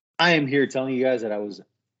 I am here telling you guys that I was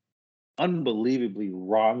unbelievably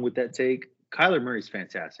wrong with that take. Kyler Murray's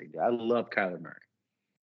fantastic. I love Kyler Murray.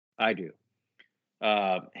 I do.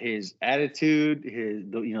 His attitude,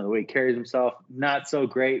 the way he carries himself, not so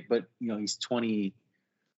great, but he's 20.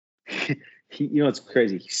 It's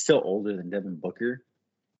crazy. He's still older than Devin Booker,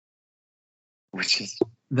 which is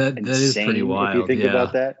that is pretty wild. If you think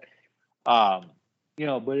about that, but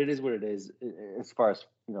it is what it is as far as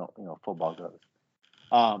football goes.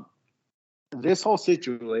 This whole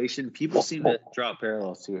situation, people seem to draw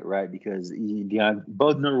parallels to it, right? Because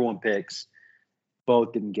both number 1 picks,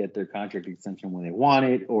 both didn't get their contract extension when they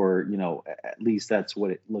wanted, or at least that's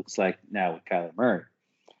what it looks like now with Kyler Murray.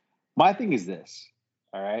 My thing is this,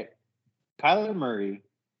 all right? Kyler Murray,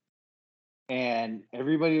 and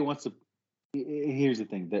everybody wants to. Here's the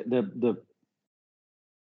thing: the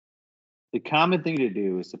common thing to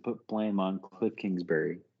do is to put blame on Cliff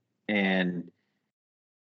Kingsbury, and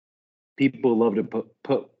people love to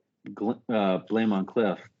put blame on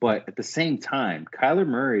Cliff. But at the same time, Kyler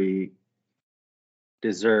Murray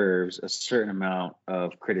deserves a certain amount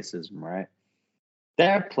of criticism, right?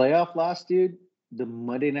 That playoff loss, dude, the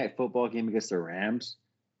Monday Night Football game against the Rams.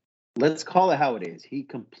 Let's call it how it is. He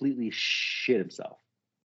completely shit himself.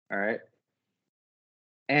 All right.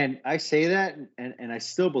 And I say that, and I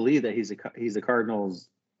still believe that he's the Cardinals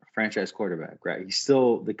franchise quarterback, right? He's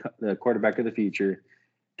still the quarterback of the future.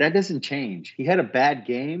 That doesn't change. He had a bad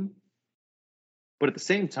game, but at the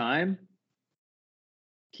same time,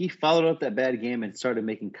 he followed up that bad game and started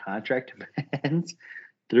making contract demands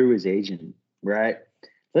through his agent, right?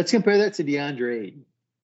 Let's compare that to DeAndre Ayton,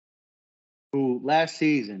 who last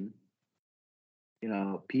season,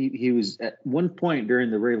 he was at one point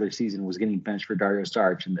during the regular season was getting benched for Dario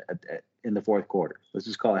Saric in the fourth quarter. Let's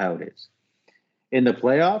just call it how it is. In the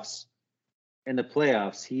playoffs,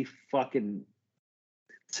 he fucking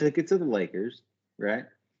took it to the Lakers, right?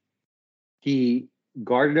 He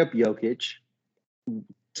guarded up Jokic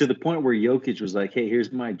to the point where Jokic was like, "Hey,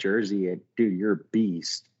 here's my jersey, and dude, you're a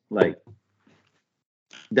beast." Like,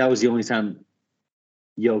 that was the only time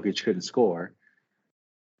Jokic couldn't score.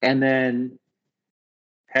 And then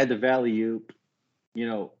had the value,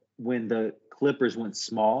 when the Clippers went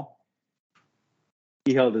small,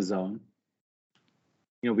 he held his own.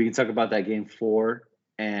 We can talk about that game 4,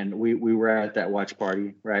 and we were at that watch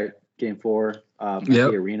party, right? Game 4 at the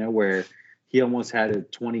arena where he almost had a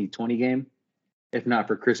 20-20 game, if not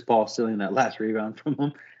for Chris Paul stealing that last rebound from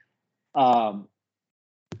him.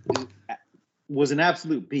 Was an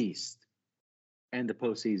absolute beast in the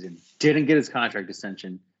postseason. Didn't get his contract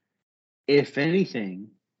extension. if anything,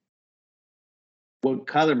 what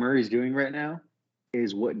Kyler Murray's doing right now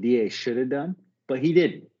is what DA should have done, but he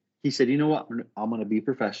didn't. He said, you know what? I'm going to be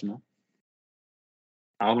professional.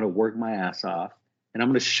 I'm going to work my ass off, and I'm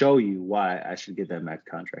going to show you why I should get that max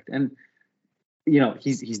contract. And,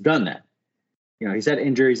 he's done that. He's had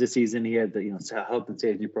injuries this season. He had the, health and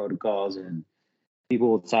safety protocols, and people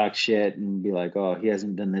will talk shit and be like, oh, he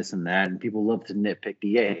hasn't done this and that. And people love to nitpick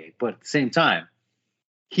DA. But at the same time,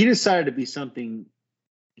 he decided to be something.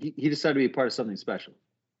 He decided to be a part of something special,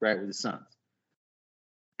 right, with his Suns.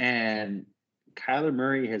 And Kyler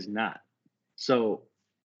Murray has not. So,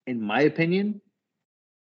 in my opinion,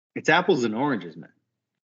 it's apples and oranges, man.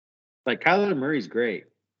 Like, Kyler Murray's great.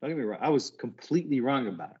 Don't get me wrong. I was completely wrong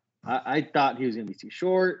about him. I thought he was going to be too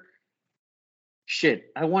short.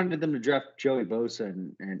 Shit, I wanted them to draft Joey Bosa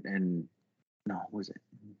and no, was it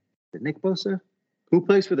Nick Bosa? Who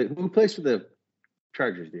plays for the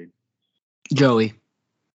Chargers, dude? Joey.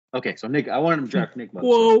 Okay, so I wanted him to draft Nick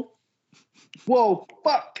Bosa. Whoa,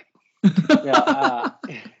 fuck. Yeah,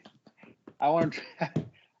 I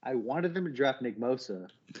wanted them to draft Nick Bosa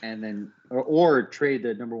and then or trade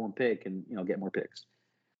the number 1 pick and get more picks.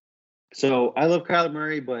 So I love Kyler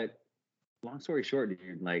Murray, but long story short,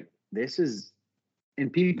 dude, like this is,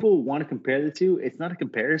 and people want to compare the two. It's not a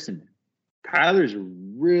comparison. Kyler's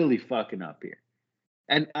really fucking up here.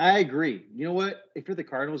 And I agree. You know what? If you're the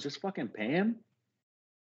Cardinals, just fucking pay him.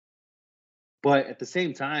 But at the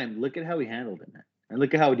same time, look at how he handled it, man. And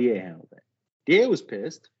look at how DA handled it. DA was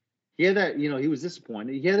pissed. He had that, he was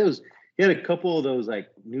disappointed. He had a couple of those like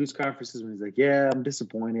news conferences when he's like, yeah, I'm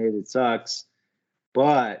disappointed. It sucks.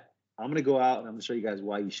 But I'm going to go out and I'm going to show you guys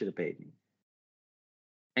why you should have paid me.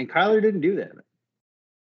 And Kyler didn't do that, man.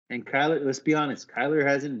 And Kyler, let's be honest, Kyler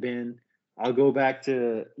hasn't been. I'll go back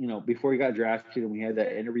to, before he got drafted and we had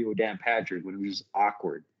that interview with Dan Patrick when it was just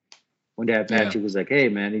awkward. When Dan Patrick was like, hey,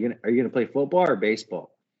 man, are you gonna play football or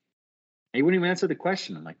baseball? And he wouldn't even answer the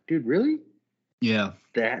question. I'm like, dude, really? Yeah.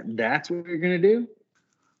 That's what you're going to do?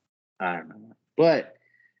 I don't know. But,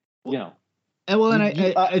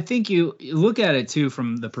 I think you look at it, too,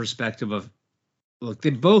 from the perspective of, look, they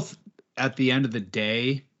both, at the end of the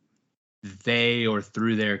day, they or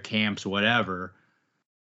through their camps, whatever,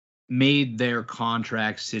 made their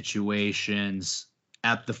contract situations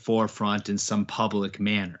at the forefront in some public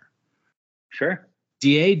manner. Sure.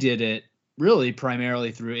 DA did it really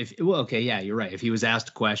primarily through, you're right. If he was asked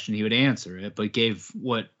a question, he would answer it, but gave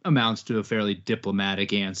what amounts to a fairly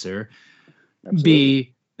diplomatic answer. Absolutely.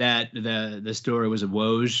 B, that the story was a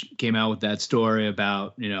Woj came out with that story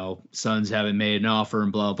about, Suns haven't made an offer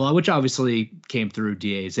and blah, blah, which obviously came through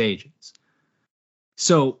DA's agents.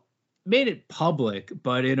 So made it public,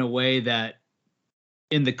 but in a way that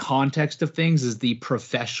in the context of things is the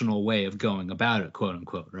professional way of going about it, quote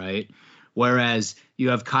unquote, right? Whereas you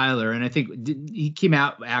have Kyler, and I think he came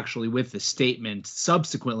out actually with the statement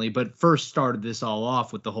subsequently, but first started this all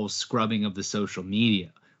off with the whole scrubbing of the social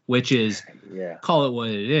media, which is, call it what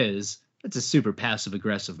it is. It's a super passive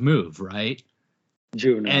aggressive move, right?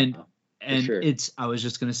 Juvenile. And sure. I was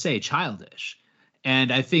just going to say childish.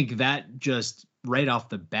 And I think that just right off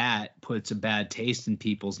the bat puts a bad taste in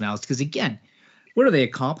people's mouths. Because again, what are they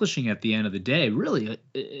accomplishing at the end of the day? Really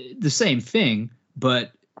the same thing,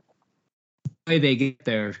 but the way they get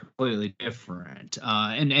there is completely different.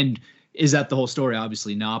 And is that the whole story?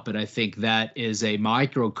 Obviously not, but I think that is a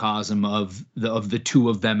microcosm of the two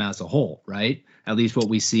of them as a whole, right? At least what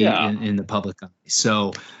we see in the public eye.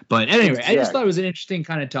 So, but anyway, I just thought it was an interesting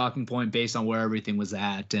kind of talking point based on where everything was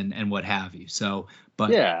at and what have you. So,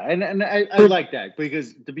 but and I like that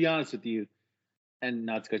because to be honest with you, and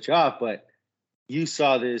not to cut you off, but you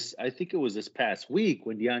saw this, I think it was this past week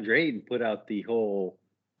when DeAndre Ayton put out the whole,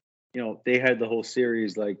 they had the whole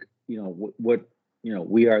series like, what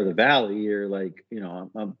we are the Valley, or like,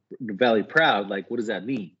 I'm the Valley proud. Like, what does that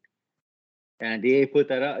mean? And DA put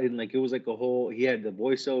that out, and like it was like a whole. He had the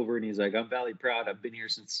voiceover, and he's like, "I'm Valley proud. I've been here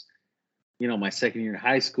since, my second year in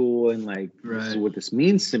high school, and like this is what this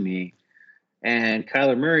means to me." And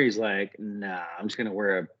Kyler Murray's like, "Nah, I'm just gonna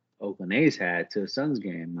wear a Oakland A's hat to a Suns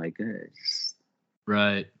game." Like,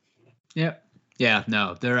 right? Yep. Yeah.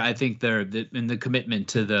 No, I think they're in the commitment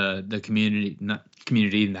to the community, not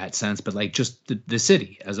community in that sense, but like just the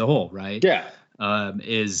city as a whole, right? Yeah.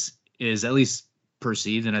 Is at least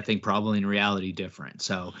perceived, and I think probably in reality different.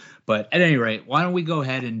 So, but at any rate, why don't we go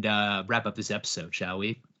ahead and wrap up this episode, shall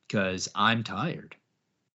we? Because I'm tired.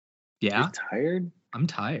 Yeah. You're tired? I'm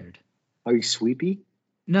tired. Are you sleepy?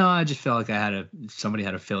 No, I just felt like somebody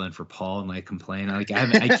had to fill in for Paul and like complain. Like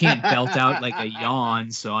I can't belt out like a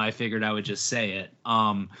yawn, so I figured I would just say it.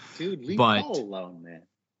 Dude, leave Paul alone, man.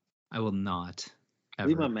 I will not.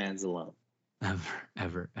 Leave my Ever. mans alone.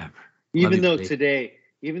 Ever. Love Even you, though buddy. today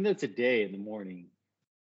in the morning,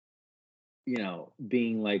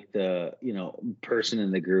 being like the, person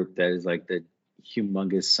in the group that is like the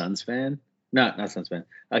humongous Suns fan, not Suns fan,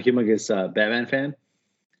 a humongous Batman fan,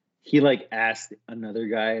 he like asked another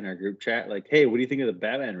guy in our group chat, like, hey, what do you think of the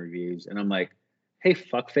Batman reviews? And I'm like, hey,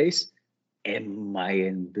 fuckface, am I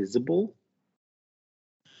invisible?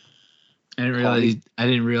 I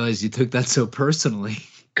didn't realize you took that so personally.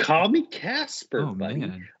 Call me Casper, Oh, buddy.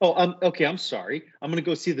 man. Oh, okay. I'm sorry. I'm gonna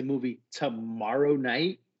go see the movie tomorrow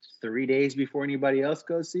night, 3 days before anybody else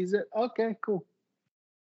goes sees it. Okay, cool.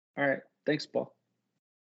 All right. Thanks, Paul.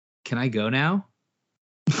 Can I go now?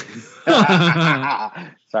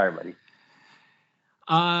 Sorry, buddy.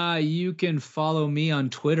 You can follow me on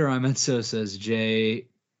Twitter. I'm at So Says Jay.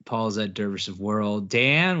 Paul's at Dervish of World.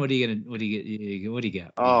 Dan, what do you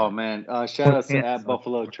get? Oh man, shout out to at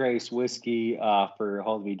Buffalo Trace Whiskey for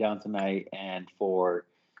holding me down tonight and for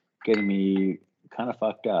getting me kind of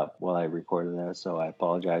fucked up while I recorded that. So I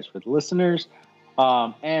apologize for the listeners.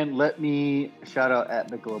 And let me shout out at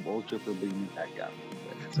Michelob Ultra for bringing me back down.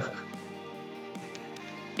 So.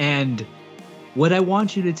 And what I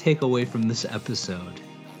want you to take away from this episode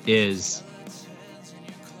is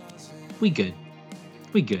we good.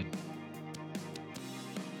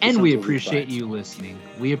 And we appreciate you listening.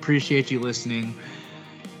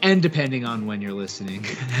 And depending on when you're listening,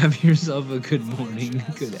 have yourself a good morning,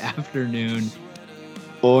 good afternoon,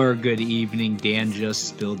 or good evening. Dan just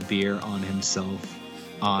spilled beer on himself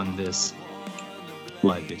on this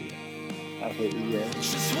live video. I hate you guys.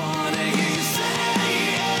 Just wanna hear you say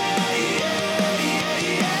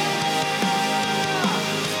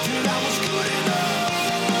that I was good enough,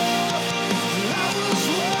 that I was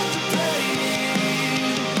worth the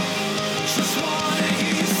pain. Just wanna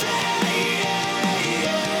hear you say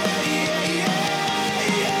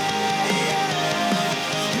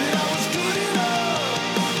that I was good enough,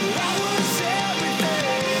 that I was everything.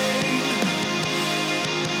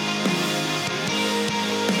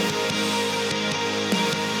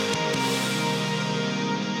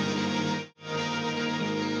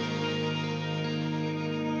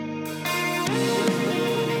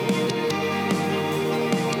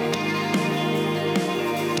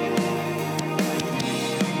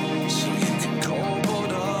 So you can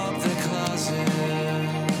cobalt up the closet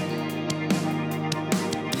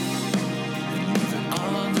and leave it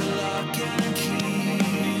under lock and key.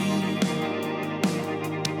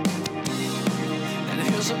 And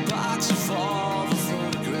here's a box of all the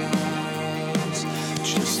photographs,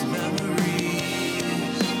 just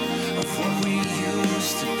memories of what we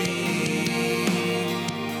used to be.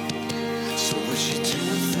 So what you do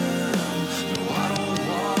with them? No, I don't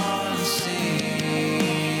wanna see.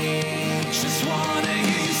 Just wanna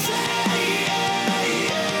hear you say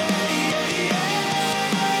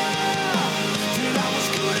that I was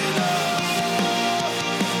good enough,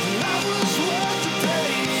 that I was worth the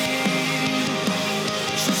pain.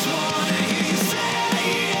 Just wanna hear you say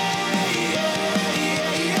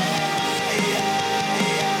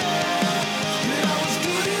that I was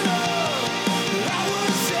good enough, that I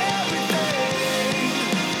was everything.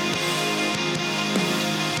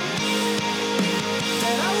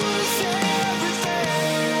 That I was everything.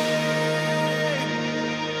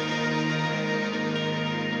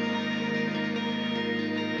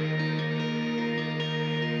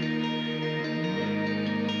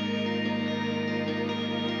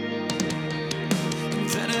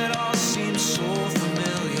 Then it all seems so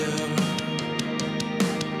familiar,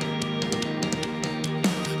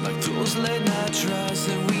 like those late night drives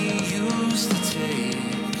that we used to take.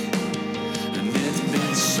 And it's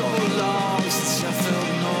been so long since I felt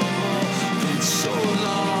normal, been so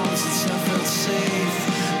long since I felt safe.